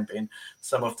campaign to campaign,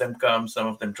 some of them come, some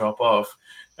of them drop off.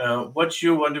 What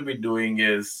you want to be doing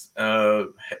is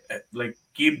like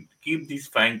keep these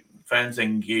fans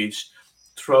engaged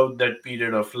throughout that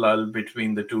period of lull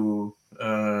between the two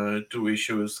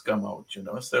issues come out.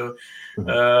 So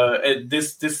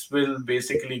this will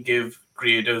basically give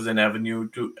creators an avenue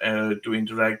to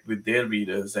interact with their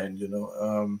readers,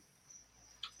 and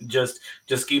just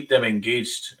keep them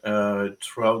engaged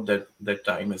throughout that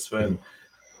time as well.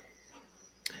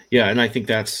 Yeah, and I think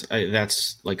that's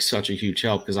like such a huge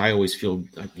help, because I always feel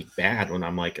bad when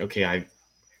I'm like, okay, I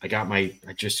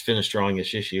just finished drawing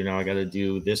this issue, now I got to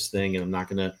do this thing, and I'm not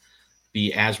going to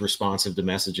be as responsive to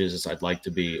messages as I'd like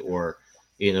to be, or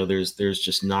there's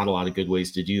just not a lot of good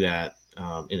ways to do that.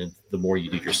 And the more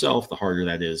you do yourself, the harder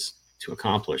that is to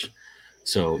accomplish.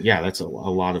 So yeah, that's a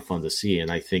lot of fun to see, and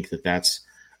I think that's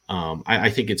I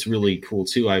think it's really cool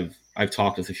too. I've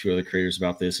talked with a few other creators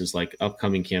about this. Is like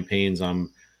upcoming campaigns. A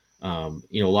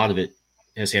lot of it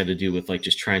has had to do with like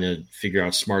just trying to figure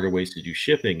out smarter ways to do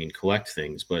shipping and collect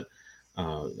things, but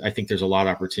I think there's a lot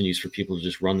of opportunities for people to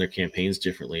just run their campaigns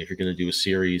differently. If you're going to do a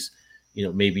series,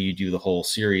 maybe you do the whole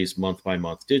series month by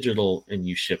month digital, and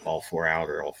you ship all 4 out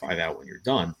or all 5 out when you're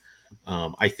done.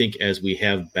 I think as we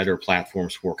have better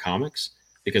platforms for comics,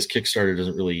 because Kickstarter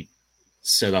doesn't really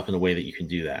set up in a way that you can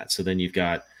do that. So then you've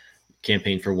got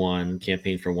campaign for 1,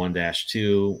 campaign for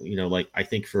 1-2, like I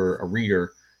think for a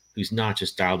reader who's not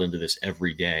just dialed into this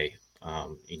every day,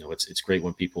 it's great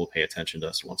when people pay attention to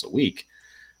us once a week,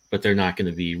 but they're not going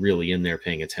to be really in there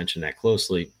paying attention that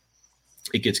closely.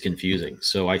 It gets confusing.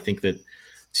 So I think that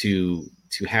to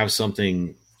have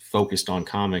something focused on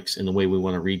comics and the way we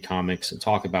want to read comics and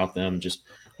talk about them, just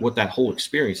what that whole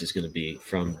experience is going to be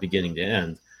from beginning to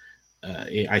end,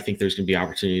 I think there's going to be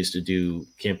opportunities to do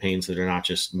campaigns that are not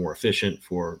just more efficient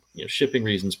for shipping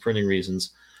reasons, printing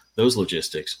reasons, those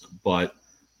logistics, but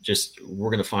just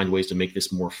we're going to find ways to make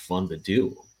this more fun to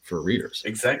do for readers.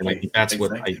 Exactly. And I think that's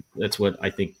what I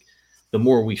think. The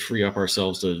more we free up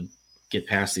ourselves to get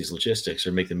past these logistics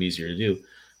or make them easier to do,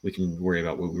 we can worry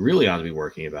about what we really ought to be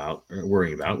worrying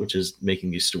about, which is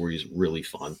making these stories really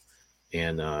fun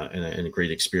and a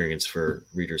great experience for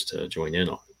readers to join in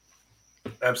on.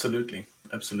 Absolutely.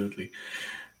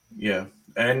 Yeah.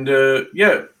 And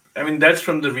I mean, that's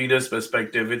from the reader's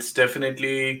perspective. It's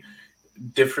definitely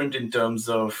different in terms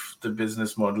of the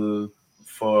business model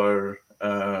for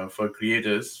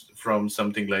creators from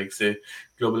something like, say,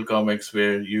 Global Comics,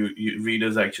 where you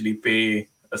readers actually pay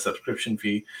a subscription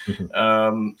fee.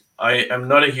 I am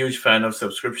not a huge fan of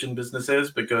subscription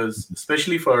businesses, because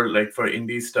especially for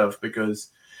indie stuff, because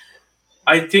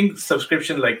I think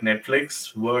subscription like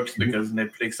Netflix works because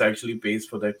Netflix actually pays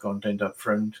for that content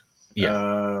upfront.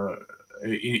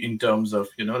 In terms of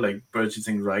like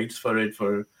purchasing rights for it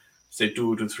for say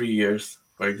 2 to 3 years,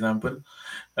 for example.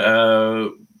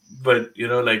 But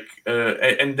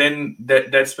and then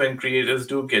that's when creators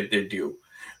do get their due.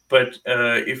 But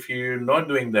if you're not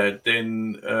doing that,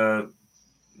 then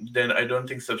I don't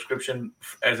think subscription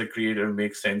as a creator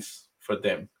makes sense for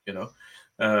them.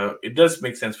 It does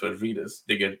make sense for readers.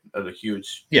 They get a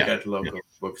huge catalog of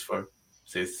books for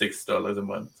say $6 a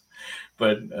month.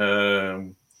 But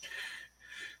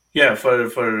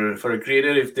for a creator,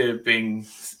 if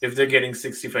they're getting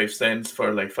 65 cents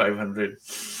for like 500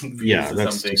 views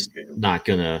or something,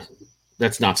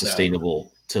 that's not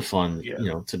sustainable to fund,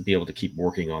 to be able to keep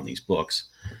working on these books.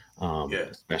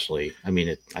 Especially, I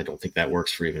mean, I don't think that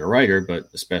works for even a writer, but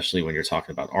especially when you're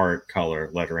talking about art, color,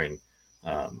 lettering,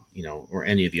 or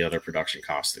any of the other production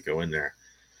costs that go in there.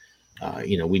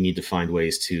 We need to find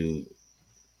ways to,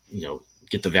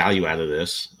 get the value out of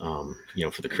this,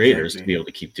 for the creators to be able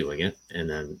to keep doing it. And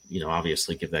then,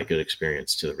 obviously give that good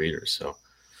experience to the readers. So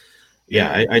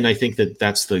and I think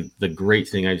that's the great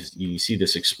thing. You see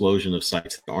this explosion of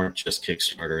sites that aren't just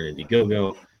Kickstarter and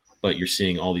Indiegogo, but you're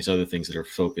seeing all these other things that are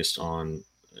focused on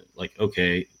like,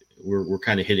 okay, we're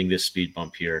kind of hitting this speed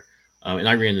bump here. And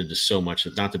I ran into so much,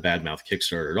 not to badmouth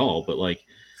Kickstarter at all, but like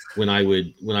when I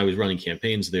was running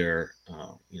campaigns there,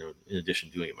 in addition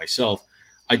to doing it myself,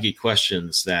 I'd get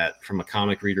questions that from a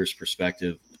comic reader's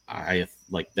perspective,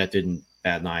 that didn't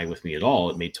bat an eye with me at all.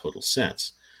 It made total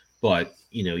sense. But,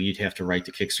 you'd have to write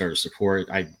to Kickstarter support.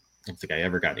 I don't think I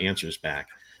ever got answers back.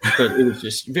 But it was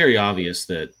just very obvious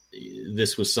that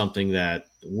this was something that,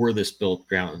 were this built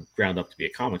ground up to be a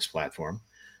comics platform,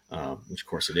 which of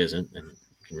course it isn't, and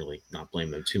you can really not blame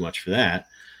them too much for that.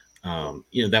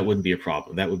 That wouldn't be a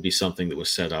problem. That would be something that was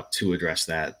set up to address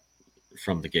that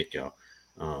from the get-go.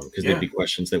 because there'd be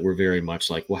questions that were very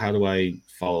much like, well, how do I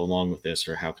follow along with this,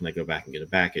 or how can I go back and get a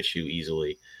back issue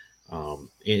easily? And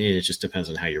it just depends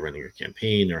on how you're running your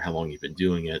campaign or how long you've been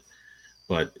doing it.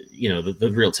 But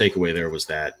the real takeaway there was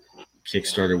that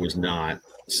Kickstarter was not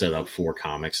set up for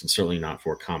comics, and certainly not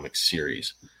for a comic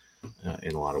series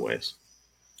in a lot of ways.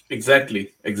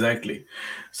 Exactly.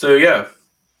 So yeah,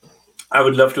 I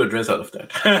would love to address all of that.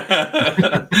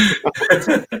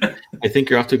 I think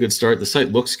you're off to a good start. The site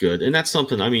looks good, and that's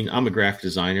something. I mean, I'm a graphic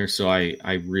designer, so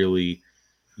I really,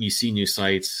 you see new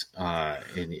sites,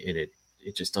 and it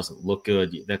just doesn't look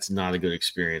good. That's not a good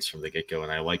experience from the get go,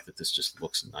 and I like that this just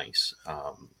looks nice.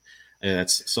 And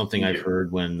that's something I've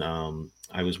heard when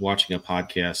I was watching a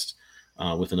podcast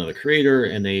with another creator,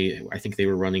 and I think they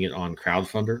were running it on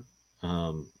Crowdfunder,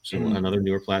 so another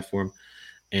newer platform.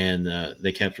 And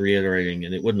they kept reiterating,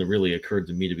 and it wouldn't have really occurred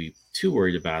to me to be too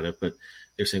worried about it, but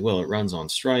they're saying, well, it runs on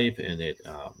Stripe, and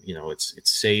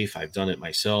it's safe. I've done it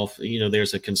myself.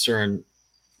 There's a concern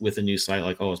with a new site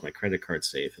like, oh, is my credit card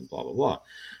safe, and blah, blah,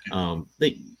 blah.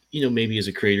 Maybe as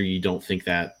a creator, you don't think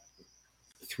that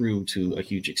through to a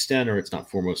huge extent, or it's not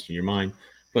foremost in your mind,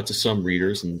 but to some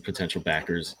readers and potential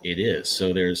backers, it is.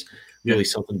 So there's really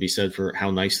something to be said for how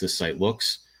nice this site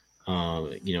looks.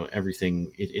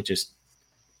 Everything, it just,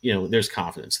 there's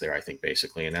confidence there, I think,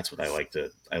 basically. And that's what I like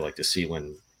to see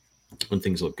when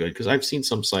things look good. Because I've seen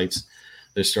some sites,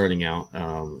 they're starting out,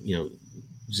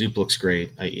 Zoop looks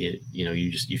great.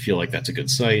 You feel like that's a good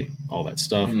site, all that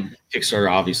stuff.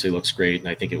 Kickstarter obviously looks great. And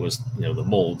I think it was, the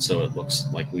mold. So it looks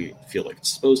like we feel like it's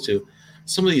supposed to.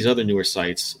 Some of these other newer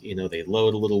sites, they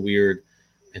load a little weird.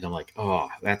 And I'm like, oh,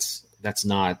 that's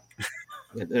not,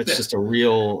 that's just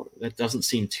that doesn't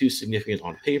seem too significant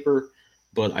on paper.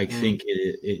 But I think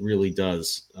it really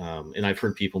does. And I've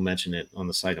heard people mention it on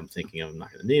the site I'm thinking of. I'm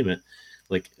not going to name it.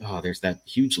 Like, oh, there's that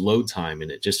huge load time,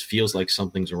 and it just feels like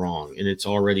something's wrong. And it's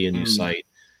already a new site.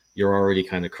 You're already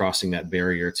kind of crossing that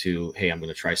barrier to, hey, I'm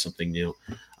going to try something new.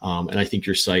 And I think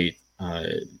your site,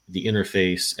 the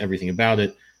interface, everything about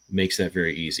it makes that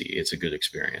very easy. It's a good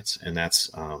experience. And that's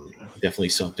definitely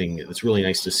something that's really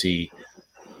nice to see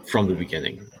from the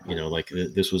beginning.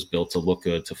 This was built to look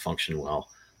good, to function well.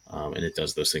 And it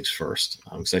does those things first.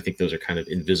 Because I think those are kind of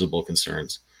invisible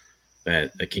concerns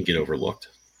that can get overlooked.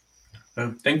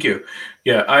 Thank you.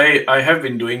 Yeah, I have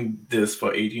been doing this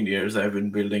for 18 years. I've been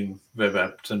building web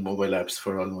apps and mobile apps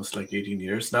for almost like 18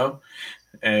 years now.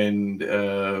 And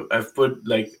I've put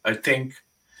I think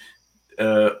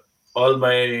all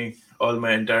my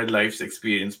entire life's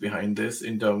experience behind this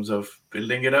in terms of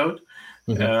building it out.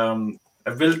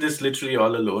 I built this literally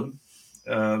all alone,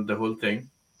 the whole thing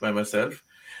by myself.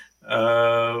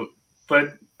 But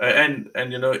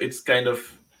it's kind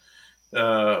of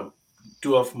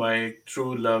two of my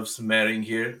true loves marrying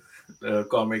here,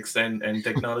 comics and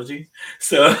technology.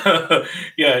 So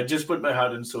yeah, just put my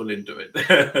heart and soul into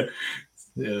it.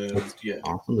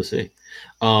 Awesome to see.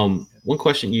 One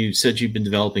question: you said you've been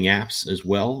developing apps as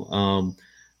well.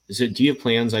 Do you have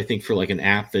plans, I think, for like an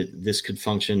app that this could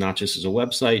function not just as a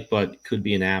website, but could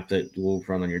be an app that will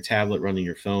run on your tablet, run on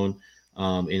your phone,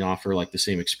 and offer like the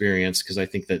same experience? Because I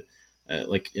think that,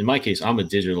 like in my case, I'm an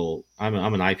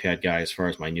iPad guy as far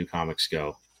as my new comics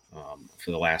go,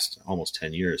 for the last almost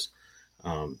 10 years,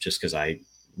 just because I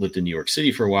lived in New York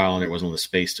City for a while and there wasn't the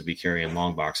space to be carrying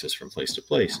long boxes from place to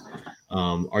place.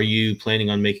 Are you planning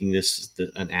on making this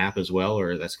an app as well,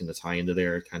 or that's going to tie into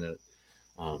there kind of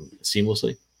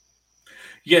seamlessly?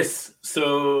 Yes.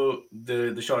 So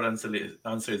the short answer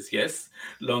is yes.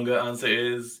 Longer answer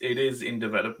is it is in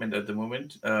development at the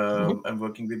moment. I'm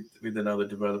working with another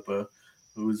developer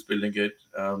who's building it,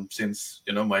 since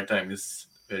my time is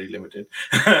very limited.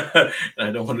 I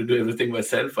don't want to do everything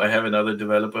myself. I have another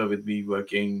developer with me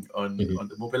working on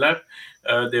the mobile app.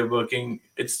 They're working.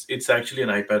 It's actually an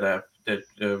iPad app that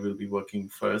will be working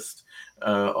first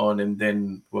on, and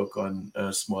then work on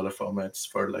smaller formats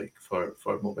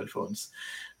for mobile phones.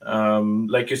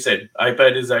 Like you said,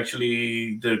 iPad is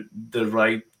actually the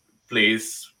right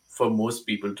place for most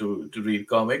people to read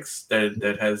comics.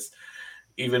 That has,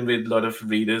 even with a lot of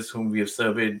readers whom we have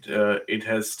surveyed, it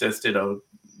has tested out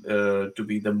to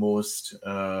be the most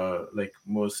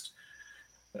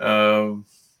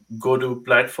go-to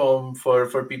platform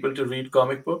for people to read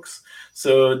comic books.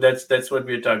 So that's what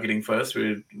we're targeting first.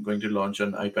 We're going to launch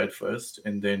on iPad first,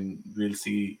 and then we'll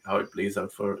see how it plays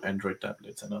out for Android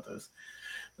tablets and others.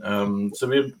 Well,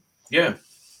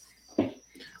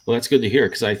 that's good to hear,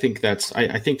 because I think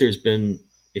I think there's been,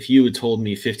 if you had told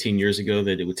me 15 years ago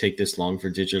that it would take this long for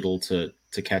digital to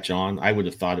catch on, I would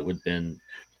have thought it would have been,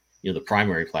 the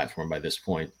primary platform by this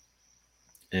point.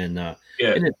 And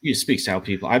it speaks to how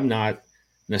people, I'm not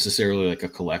necessarily like a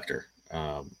collector,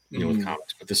 with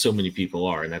comics, but there's so many people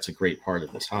are, and that's a great part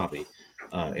of this hobby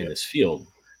in this field,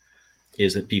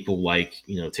 is that people like,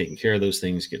 taking care of those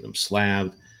things, getting them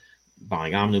slabbed,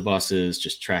 buying omnibuses,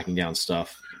 just tracking down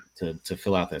stuff to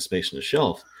fill out that space on the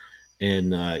shelf.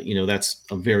 And, that's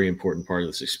a very important part of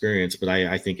this experience. But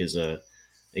I think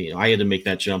I had to make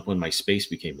that jump when my space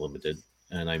became limited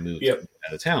and I moved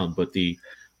out of town. But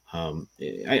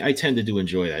I tended to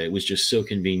enjoy that. It was just so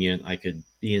convenient. I could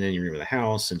be in any room of the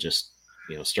house and just,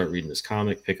 start reading this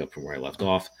comic, pick up from where I left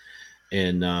off.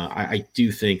 And I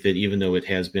do think that even though it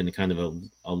has been kind of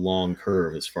a long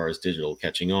curve as far as digital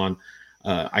catching on,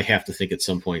 I have to think at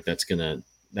some point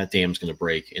that dam's going to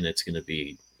break, and it's going to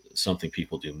be something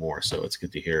people do more. So it's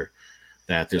good to hear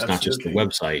that there's not just the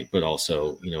website, but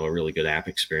also, a really good app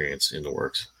experience in the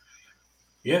works.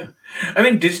 Yeah. I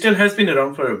mean, digital has been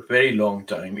around for a very long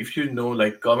time. If you know,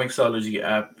 like Comixology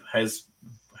app has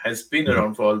been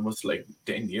around for almost like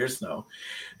 10 years now.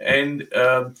 And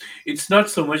it's not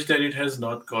so much that it has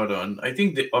not caught on. I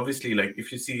think obviously, like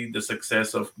if you see the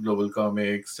success of Global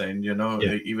Comics and,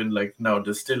 even like now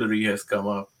Distillery has come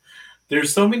up.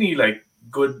 There's so many like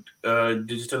good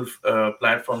digital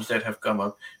platforms that have come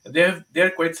up.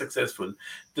 They're quite successful.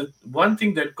 The one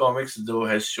thing that comics though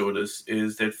has showed us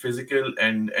is that physical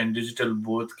and digital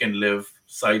both can live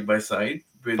side by side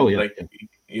with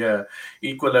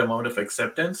equal amount of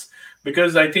acceptance.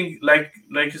 Because I think like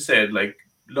you said, like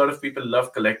a lot of people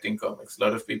love collecting comics. A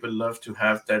lot of people love to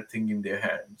have that thing in their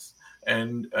hands.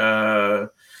 And so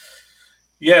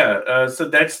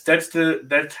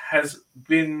that has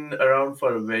been around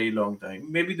for a very long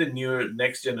time. Maybe the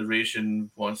next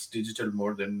generation wants digital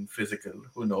more than physical.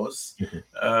 Who knows?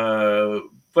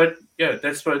 But yeah,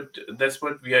 that's what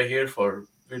we are here for.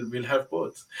 We'll have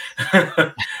both.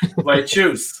 Why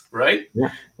choose, right?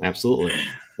 Yeah, absolutely.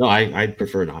 No, I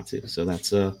prefer not to. So that's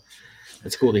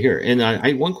cool to hear. And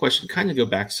I one question, kind of go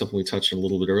back to something we touched on a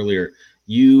little bit earlier.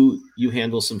 You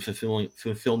handle some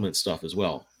fulfillment stuff as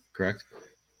well, correct?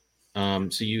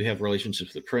 So you have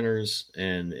relationships with the printers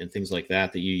and things like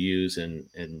that you use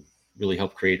and really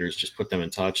help creators just put them in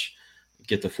touch,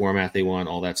 get the format they want,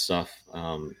 all that stuff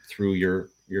through your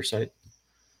site.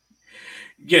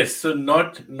 Yes, so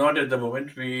not at the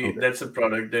moment. That's a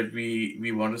product that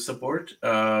we want to support.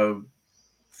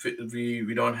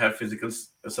 We don't have physical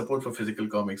support for physical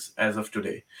comics as of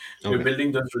today. Okay. We're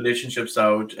building those relationships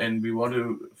out, and we want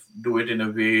to do it in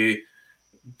a way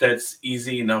that's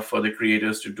easy enough for the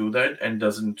creators to do that and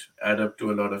doesn't add up to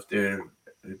a lot of their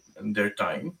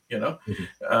time,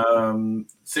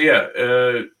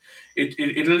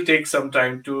 it'll take some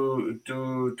time to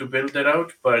build that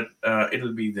out, but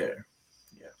it'll be there.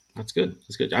 That's good.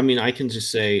 I mean, I can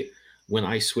just say when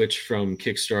I switched from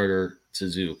Kickstarter to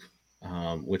Zoop,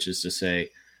 which is to say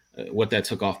what that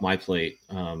took off my plate,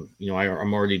 I'm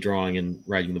already drawing and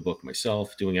writing the book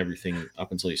myself, doing everything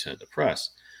up until you send it to press.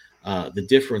 The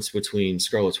difference between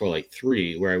Scarlet Twilight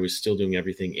 3, where I was still doing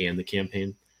everything and the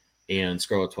campaign, and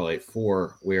Scarlet Twilight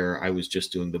 4, where I was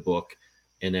just doing the book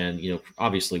and then,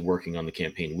 obviously working on the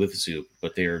campaign with Zoop,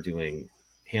 but they are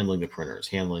handling the printers,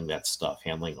 handling that stuff,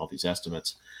 handling all these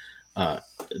estimates.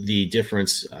 The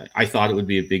difference, I thought it would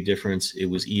be a big difference. It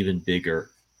was even bigger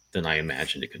than I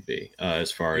imagined it could be.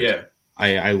 As far as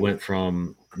I went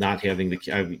from not having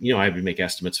I would make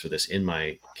estimates for this in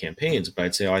my campaigns, but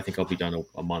I'd say, I think I'll be done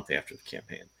a month after the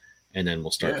campaign, and then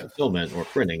we'll start fulfillment or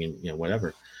printing and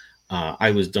whatever.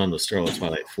 I was done with Scarlet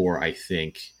Twilight 4, I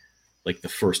think, like the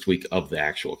first week of the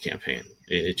actual campaign.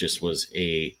 It just was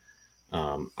I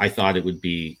thought it would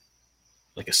be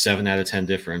like a 7 out of 10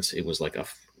 difference. It was like a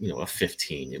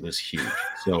 15. It was huge.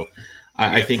 So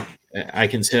I think I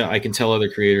can tell other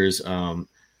creators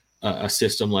a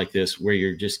system like this where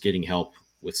you're just getting help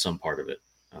with some part of it.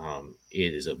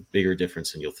 It is a bigger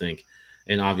difference than you'll think.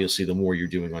 And obviously the more you're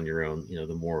doing on your own,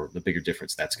 the bigger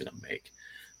difference that's going to make.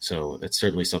 So that's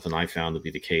certainly something I found to be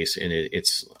the case. And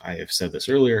I have said this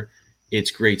earlier,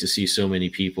 it's great to see so many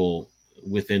people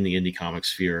within the indie comic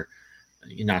sphere,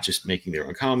 not just making their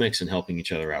own comics and helping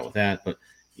each other out with that, but,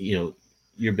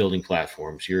 you're building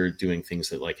platforms, you're doing things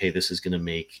that like, hey, this is going to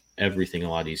make everything a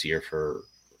lot easier for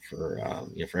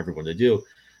everyone to do.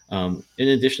 In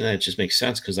addition to that, it just makes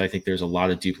sense because I think there's a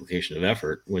lot of duplication of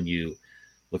effort when you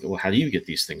look at, well, how do you get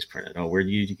these things printed? Oh, where do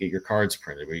you get your cards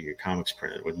printed? Where are your comics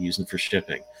printed? What are you using for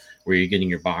shipping? Where are you getting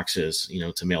your boxes,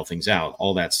 to mail things out?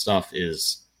 All that stuff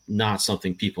is not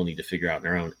something people need to figure out on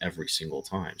their own every single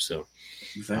time. So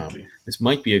exactly. This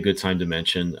might be a good time to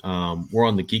mention we're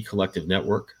on the Geek Collective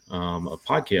Network of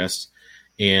podcasts,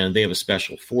 and they have a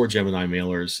special for Gemini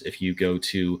mailers. If you go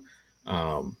to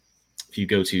if you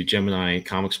go to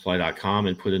GeminiComicSupply.com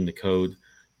and put in the code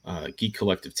Geek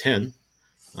Collective 10,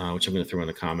 which I'm going to throw in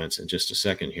the comments in just a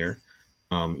second here,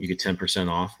 you get 10%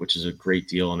 off, which is a great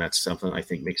deal. And that's something I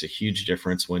think makes a huge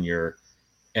difference when you're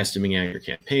estimating out your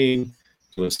campaign,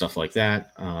 doing stuff like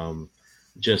that.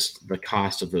 Just the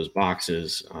cost of those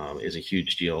boxes is a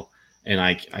huge deal.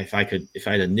 And if I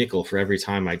had a nickel for every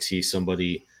time I'd see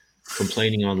somebody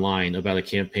complaining online about a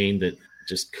campaign that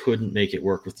just couldn't make it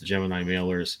work with the Gemini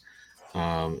mailers,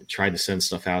 tried to send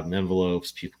stuff out in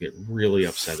envelopes, people get really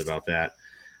upset about that.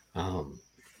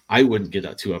 I wouldn't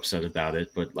get too upset about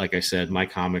it, but like I said, my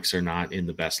comics are not in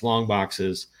the best long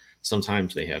boxes.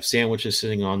 Sometimes they have sandwiches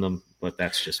sitting on them, but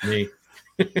that's just me.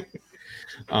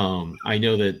 I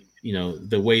know that,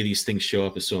 the way these things show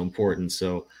up is so important.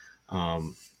 So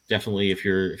definitely, if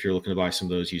you're looking to buy some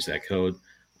of those, use that code.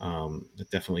 It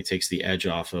definitely takes the edge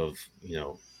off of,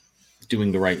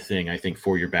 doing the right thing, I think,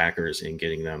 for your backers and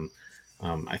getting them.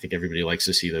 I think everybody likes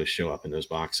to see those show up in those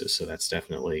boxes. So that's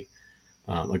definitely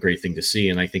a great thing to see.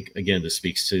 And I think, again, this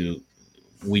speaks to,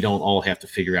 we don't all have to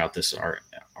figure out this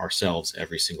ourselves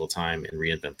every single time and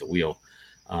reinvent the wheel.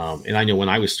 And I know when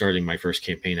I was starting my first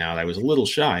campaign out, I was a little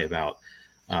shy about,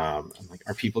 I'm like,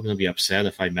 are people going to be upset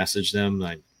if I message them?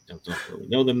 I don't really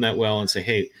know them that well and say,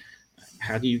 hey,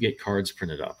 how do you get cards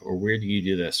printed up? Or where do you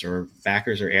do this? Or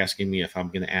backers are asking me if I'm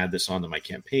going to add this onto my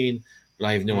campaign, but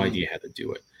I have no idea how to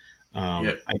do it.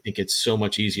 I think it's so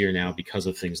much easier now because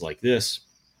of things like this,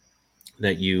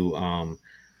 that you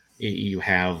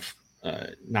have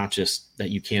not just that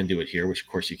you can do it here, which of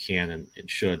course you can and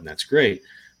should, and that's great.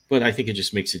 But I think it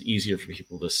just makes it easier for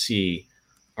people to see,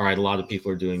 all right, a lot of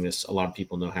people are doing this. A lot of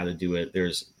people know how to do it.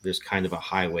 There's kind of a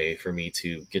highway for me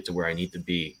to get to where I need to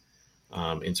be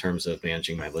in terms of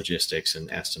managing my logistics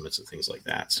and estimates and things like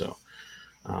that. So,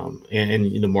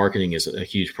 and the marketing is a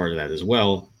huge part of that as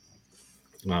well.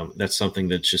 That's something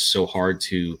that's just so hard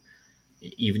to,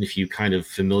 even if you kind of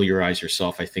familiarize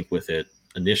yourself, I think, with it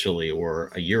initially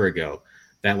or a year ago,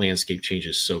 that landscape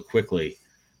changes so quickly.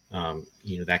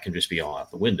 That can just be all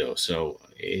out the window. So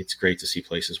it's great to see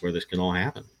places where this can all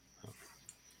happen.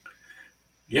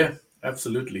 Yeah,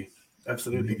 absolutely.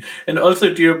 And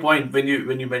also, to your point, when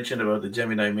you mentioned about the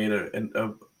Gemini mailer, and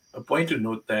a point to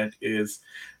note that is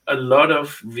a lot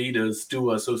of readers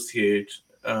do associate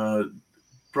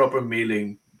proper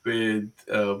mailing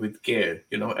with care.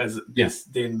 As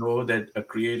they know that a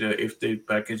creator, if they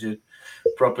package it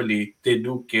properly, they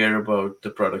do care about the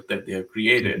product that they have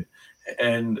created.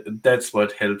 And that's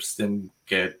what helps them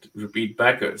get repeat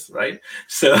backers, right?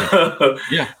 So,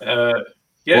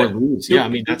 or leads. I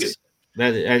mean, that's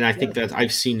that, and I think that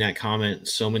I've seen that comment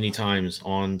so many times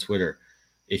on Twitter.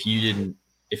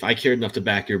 If I cared enough to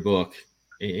back your book,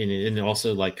 and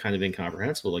also like kind of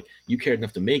incomprehensible, like you cared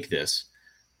enough to make this,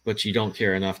 but you don't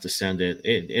care enough to send it.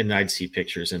 And I'd see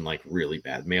pictures in like really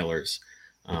bad mailers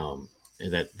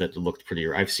that looked pretty.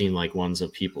 I've seen like ones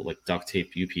of people like duct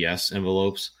tape UPS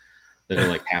envelopes that are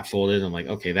like half folded. I'm like,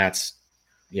 okay, that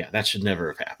should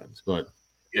never have happened. But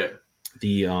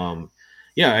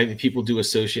people do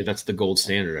associate. That's the gold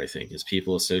standard, I think, is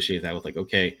people associate that with like,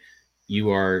 okay,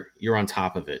 you're on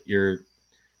top of it. You're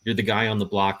the guy on the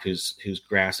block whose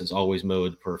grass is always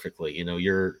mowed perfectly.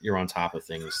 You're on top of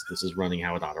things. This is running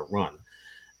how it ought to run.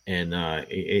 And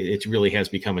it really has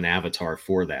become an avatar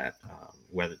for that.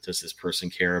 Whether does this person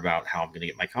care about how I'm going to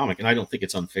get my comic? And I don't think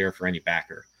it's unfair for any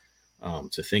backer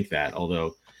to think that,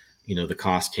 although, the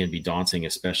cost can be daunting,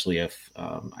 especially if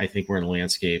I think we're in a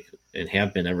landscape and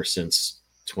have been ever since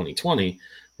 2020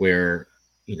 where,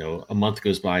 a month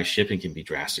goes by, shipping can be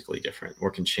drastically different or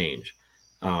can change.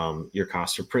 Your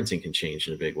cost for printing can change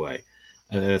in a big way.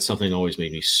 That's something that always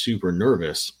made me super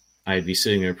nervous. I'd be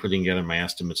sitting there putting together my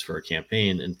estimates for a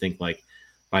campaign and think like,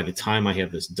 by the time I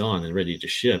have this done and ready to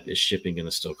ship, is shipping going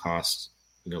to still cost,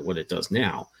 what it does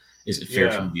now? Is it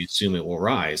fair for me to assume it will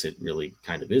rise? It really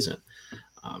kind of isn't.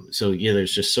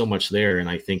 There's just so much there. And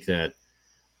I think that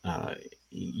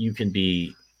you can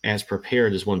be as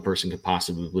prepared as one person could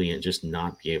possibly be and just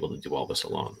not be able to do all this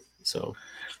alone. So,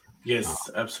 yes,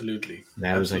 absolutely.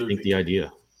 That was, I think, the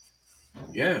idea.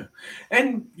 Yeah.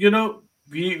 And,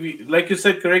 we like you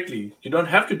said correctly, you don't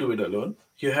have to do it alone.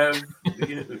 You have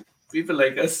people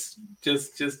like us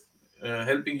just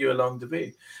helping you along the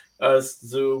way. Us,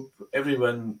 Zoop,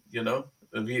 everyone, we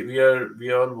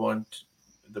all want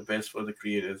the best for the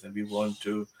creators, and we want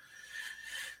to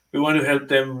help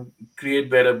them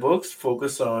create better books,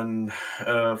 focus on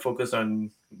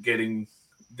getting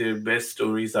their best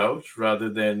stories out rather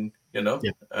than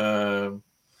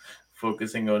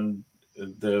focusing on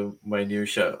the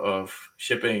minutia of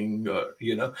shipping or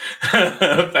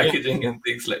packaging and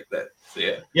things like that. So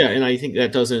yeah, and I think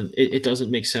that it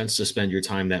doesn't make sense to spend your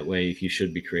time that way if you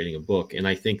should be creating a book. And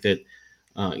I think that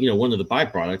one of the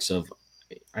byproducts of,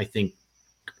 I think,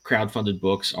 crowdfunded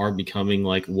books are becoming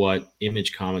like what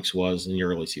Image Comics was in the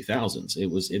early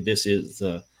 2000s. This is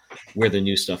where the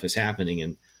new stuff is happening.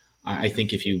 And I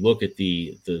think if you look at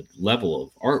the level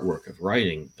of artwork, of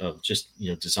writing, of just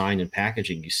design and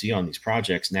packaging you see on these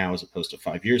projects now as opposed to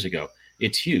 5 years ago,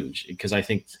 it's huge. Because I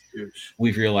think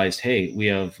we've realized, hey, we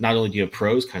have, not only do you have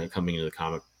pros kind of coming into the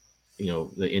comic, the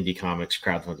indie comics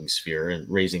crowdfunding sphere and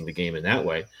raising the game in that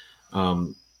way,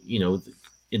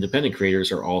 independent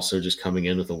creators are also just coming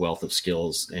in with a wealth of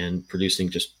skills and producing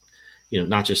just,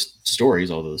 not just stories,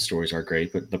 although the stories are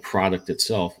great, but the product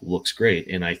itself looks great.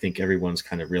 And I think everyone's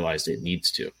kind of realized it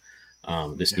needs to.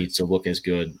 This needs to look as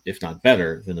good, if not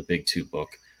better, than a big two book.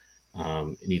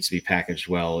 It needs to be packaged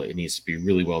well. It needs to be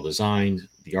really well designed.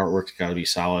 The artwork's got to be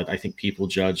solid. I think people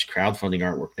judge crowdfunding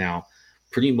artwork now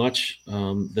pretty much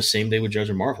the same they would judge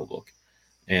a Marvel book.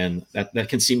 And that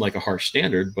can seem like a harsh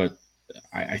standard, but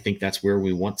I think that's where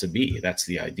we want to be. That's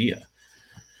the idea.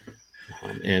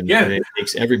 And it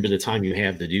takes every bit of time you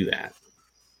have to do that.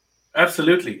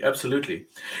 Absolutely.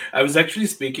 I was actually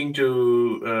speaking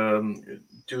to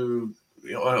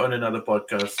on another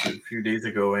podcast a few days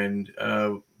ago, and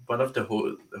one of the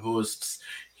hosts,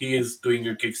 he is doing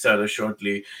a Kickstarter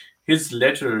shortly. His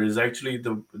letterer is actually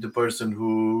the person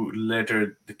who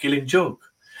lettered The Killing Joke.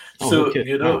 So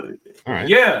okay. All right.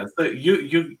 Yeah. So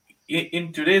you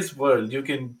in today's world, you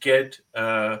can get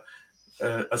a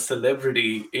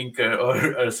celebrity inker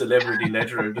or a celebrity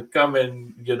letterer to come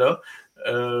and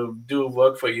do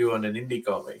work for you on an indie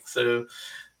comic. So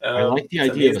I like the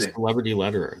idea of a celebrity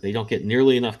letterer. They don't get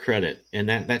nearly enough credit, and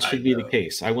that should be the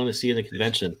case. I want to see in a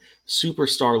convention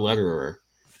superstar letterer.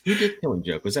 Who did Killing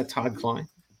Joke? Was that Todd Klein?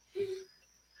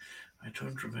 I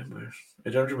don't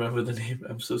remember the name.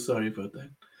 I'm so sorry about that.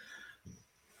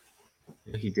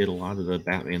 He did a lot of the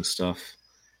Batman stuff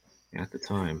at the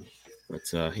time, but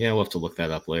we'll have to look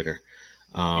that up later.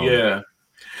 I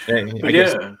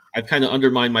guess I've kind of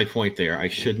undermined my point there. I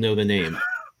should know the name.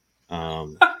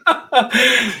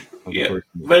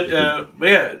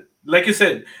 Like you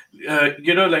said,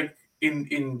 like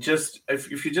in just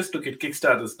if you just look at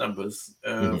Kickstarter's numbers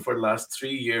for the last 3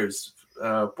 years,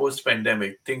 post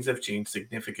pandemic, things have changed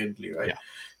significantly, right?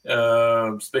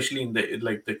 Yeah. Especially in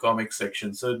the comic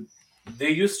section. So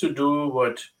they used to do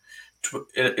what,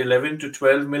 $11 to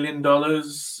 $12 million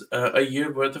a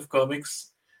year worth of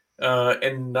comics,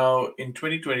 and now in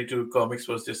 2022, comics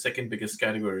was their second biggest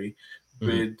category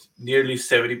with nearly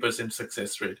 70%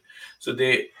 success rate. So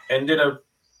they ended up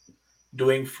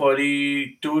doing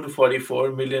 $42 to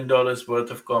 $44 million worth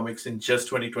of comics in just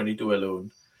 2022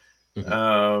 alone.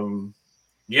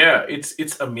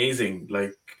 It's amazing,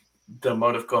 like the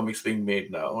amount of comics being made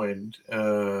now, and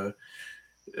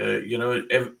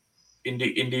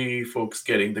indie folks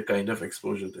getting the kind of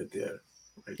exposure that they are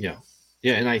right now.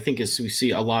 And I think as we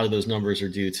see, a lot of those numbers are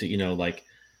due to like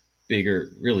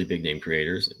bigger, really big name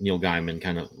creators. Neil Gaiman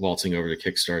kind of waltzing over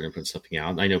to Kickstarter and putting something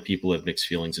out. I know people have mixed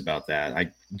feelings about that.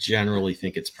 I generally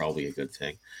think it's probably a good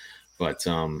thing, but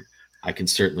I can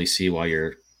certainly see why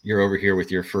you're over here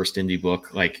with your first indie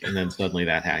book, and then suddenly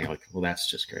that happened. Like, well, that's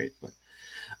just great. But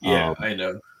I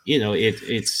know.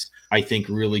 It's I think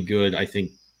really good. I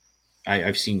think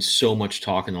I've seen so much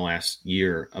talk in the last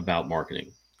year about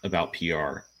marketing, about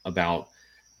PR, about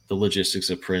the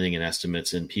logistics of printing and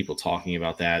estimates, and people talking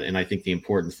about that. And I think the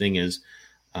important thing is,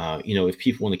 if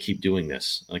people want to keep doing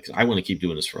this, like I want to keep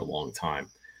doing this for a long time,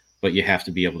 but you have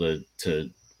to be able to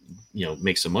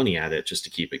make some money at it just to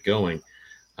keep it going.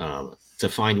 To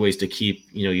find ways to keep,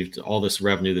 you've all this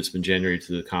revenue that's been generated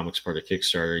through the comics part of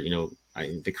Kickstarter.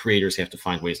 The creators have to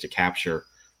find ways to capture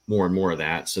more and more of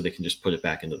that, so they can just put it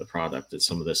back into the product. And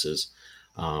some of this is,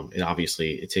 and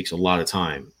obviously, it takes a lot of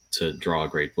time to draw a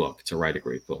great book, to write a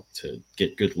great book, to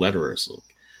get good letterers.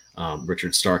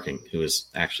 Richard Starking, who is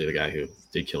actually the guy who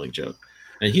did Killing Joke,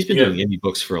 and he's been doing indie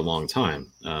books for a long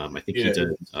time. I think he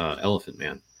did Elephant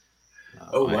Man.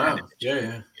 Wow!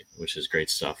 Which is great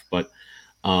stuff. But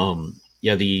I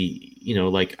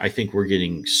think we're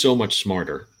getting so much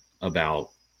smarter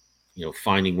about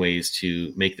finding ways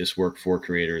to make this work for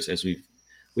creators, as we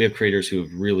have creators who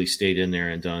have really stayed in there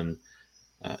and done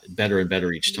better and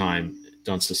better each time,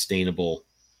 done sustainable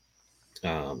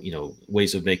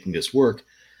ways of making this work.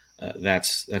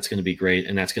 That's going to be great,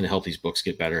 and that's going to help these books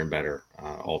get better and better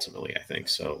ultimately, I think.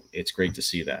 So it's great to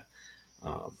see that.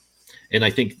 And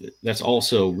I think that's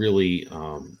also really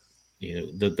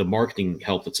the marketing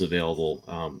help that's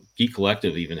available. Geek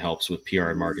Collective even helps with PR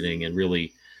and marketing, and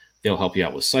really they'll help you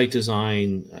out with site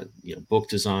design, book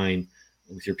design,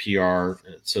 with your PR,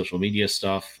 social media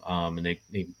stuff. And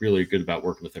they really are good about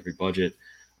working with every budget.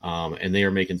 And they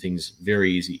are making things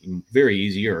very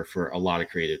easier for a lot of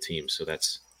creative teams. So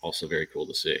that's also very cool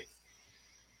to see.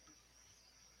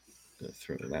 I'm going to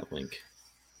throw that link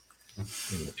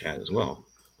in the chat as well.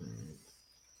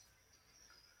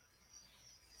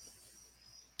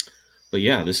 But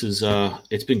yeah, this is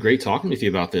it's been great talking with you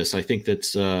about this. I think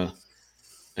that's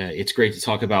it's great to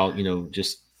talk about,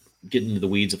 just getting into the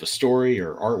weeds of a story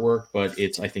or artwork, but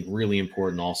it's, I think, really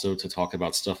important also to talk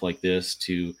about stuff like this,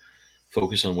 to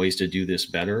focus on ways to do this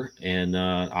better, and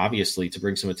obviously to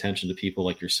bring some attention to people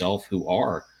like yourself who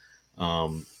are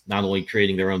not only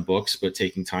creating their own books, but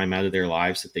taking time out of their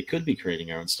lives that they could be creating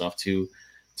their own stuff to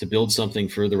build something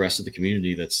for the rest of the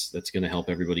community that's going to help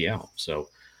everybody out. So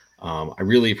I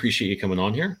really appreciate you coming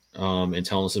on here and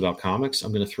telling us about Comix.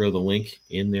 I'm going to throw the link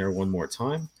in there one more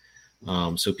time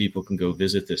so people can go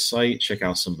visit this site, check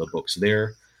out some of the books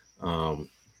there.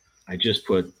 I just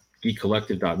put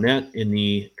geekcollective.net in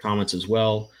the comments as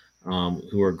well,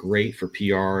 who are great for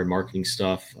PR and marketing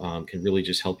stuff, can really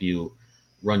just help you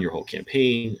run your whole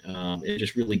campaign and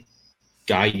just really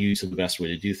guide you to the best way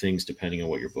to do things depending on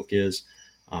what your book is,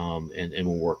 and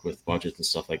we'll work with budgets and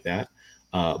stuff like that.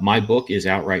 My book is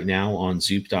out right now on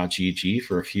zoop.gg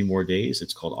for a few more days.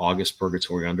 It's called August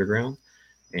Purgatory Underground,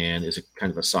 and is a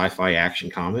kind of a sci-fi action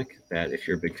comic that, if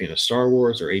you're a big fan of Star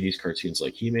Wars or 80s cartoons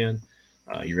like He-Man,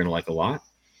 you're going to like a lot.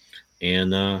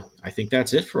 And I think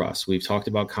that's it for us. We've talked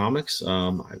about Comix.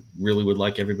 I really would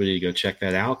like everybody to go check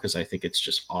that out, because I think it's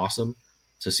just awesome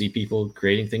to see people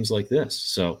creating things like this.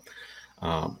 So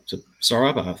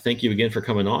Saurabh, thank you again for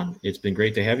coming on. It's been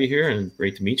great to have you here and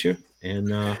great to meet you.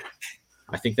 And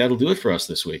I think that'll do it for us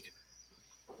this week.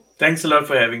 Thanks a lot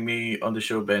for having me on the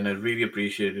show, Ben. I really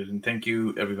appreciate it. And thank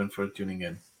you, everyone, for tuning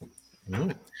in. All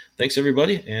right. Thanks,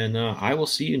 everybody. And I will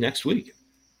see you next week.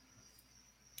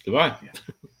 Goodbye. Yeah.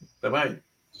 Bye-bye.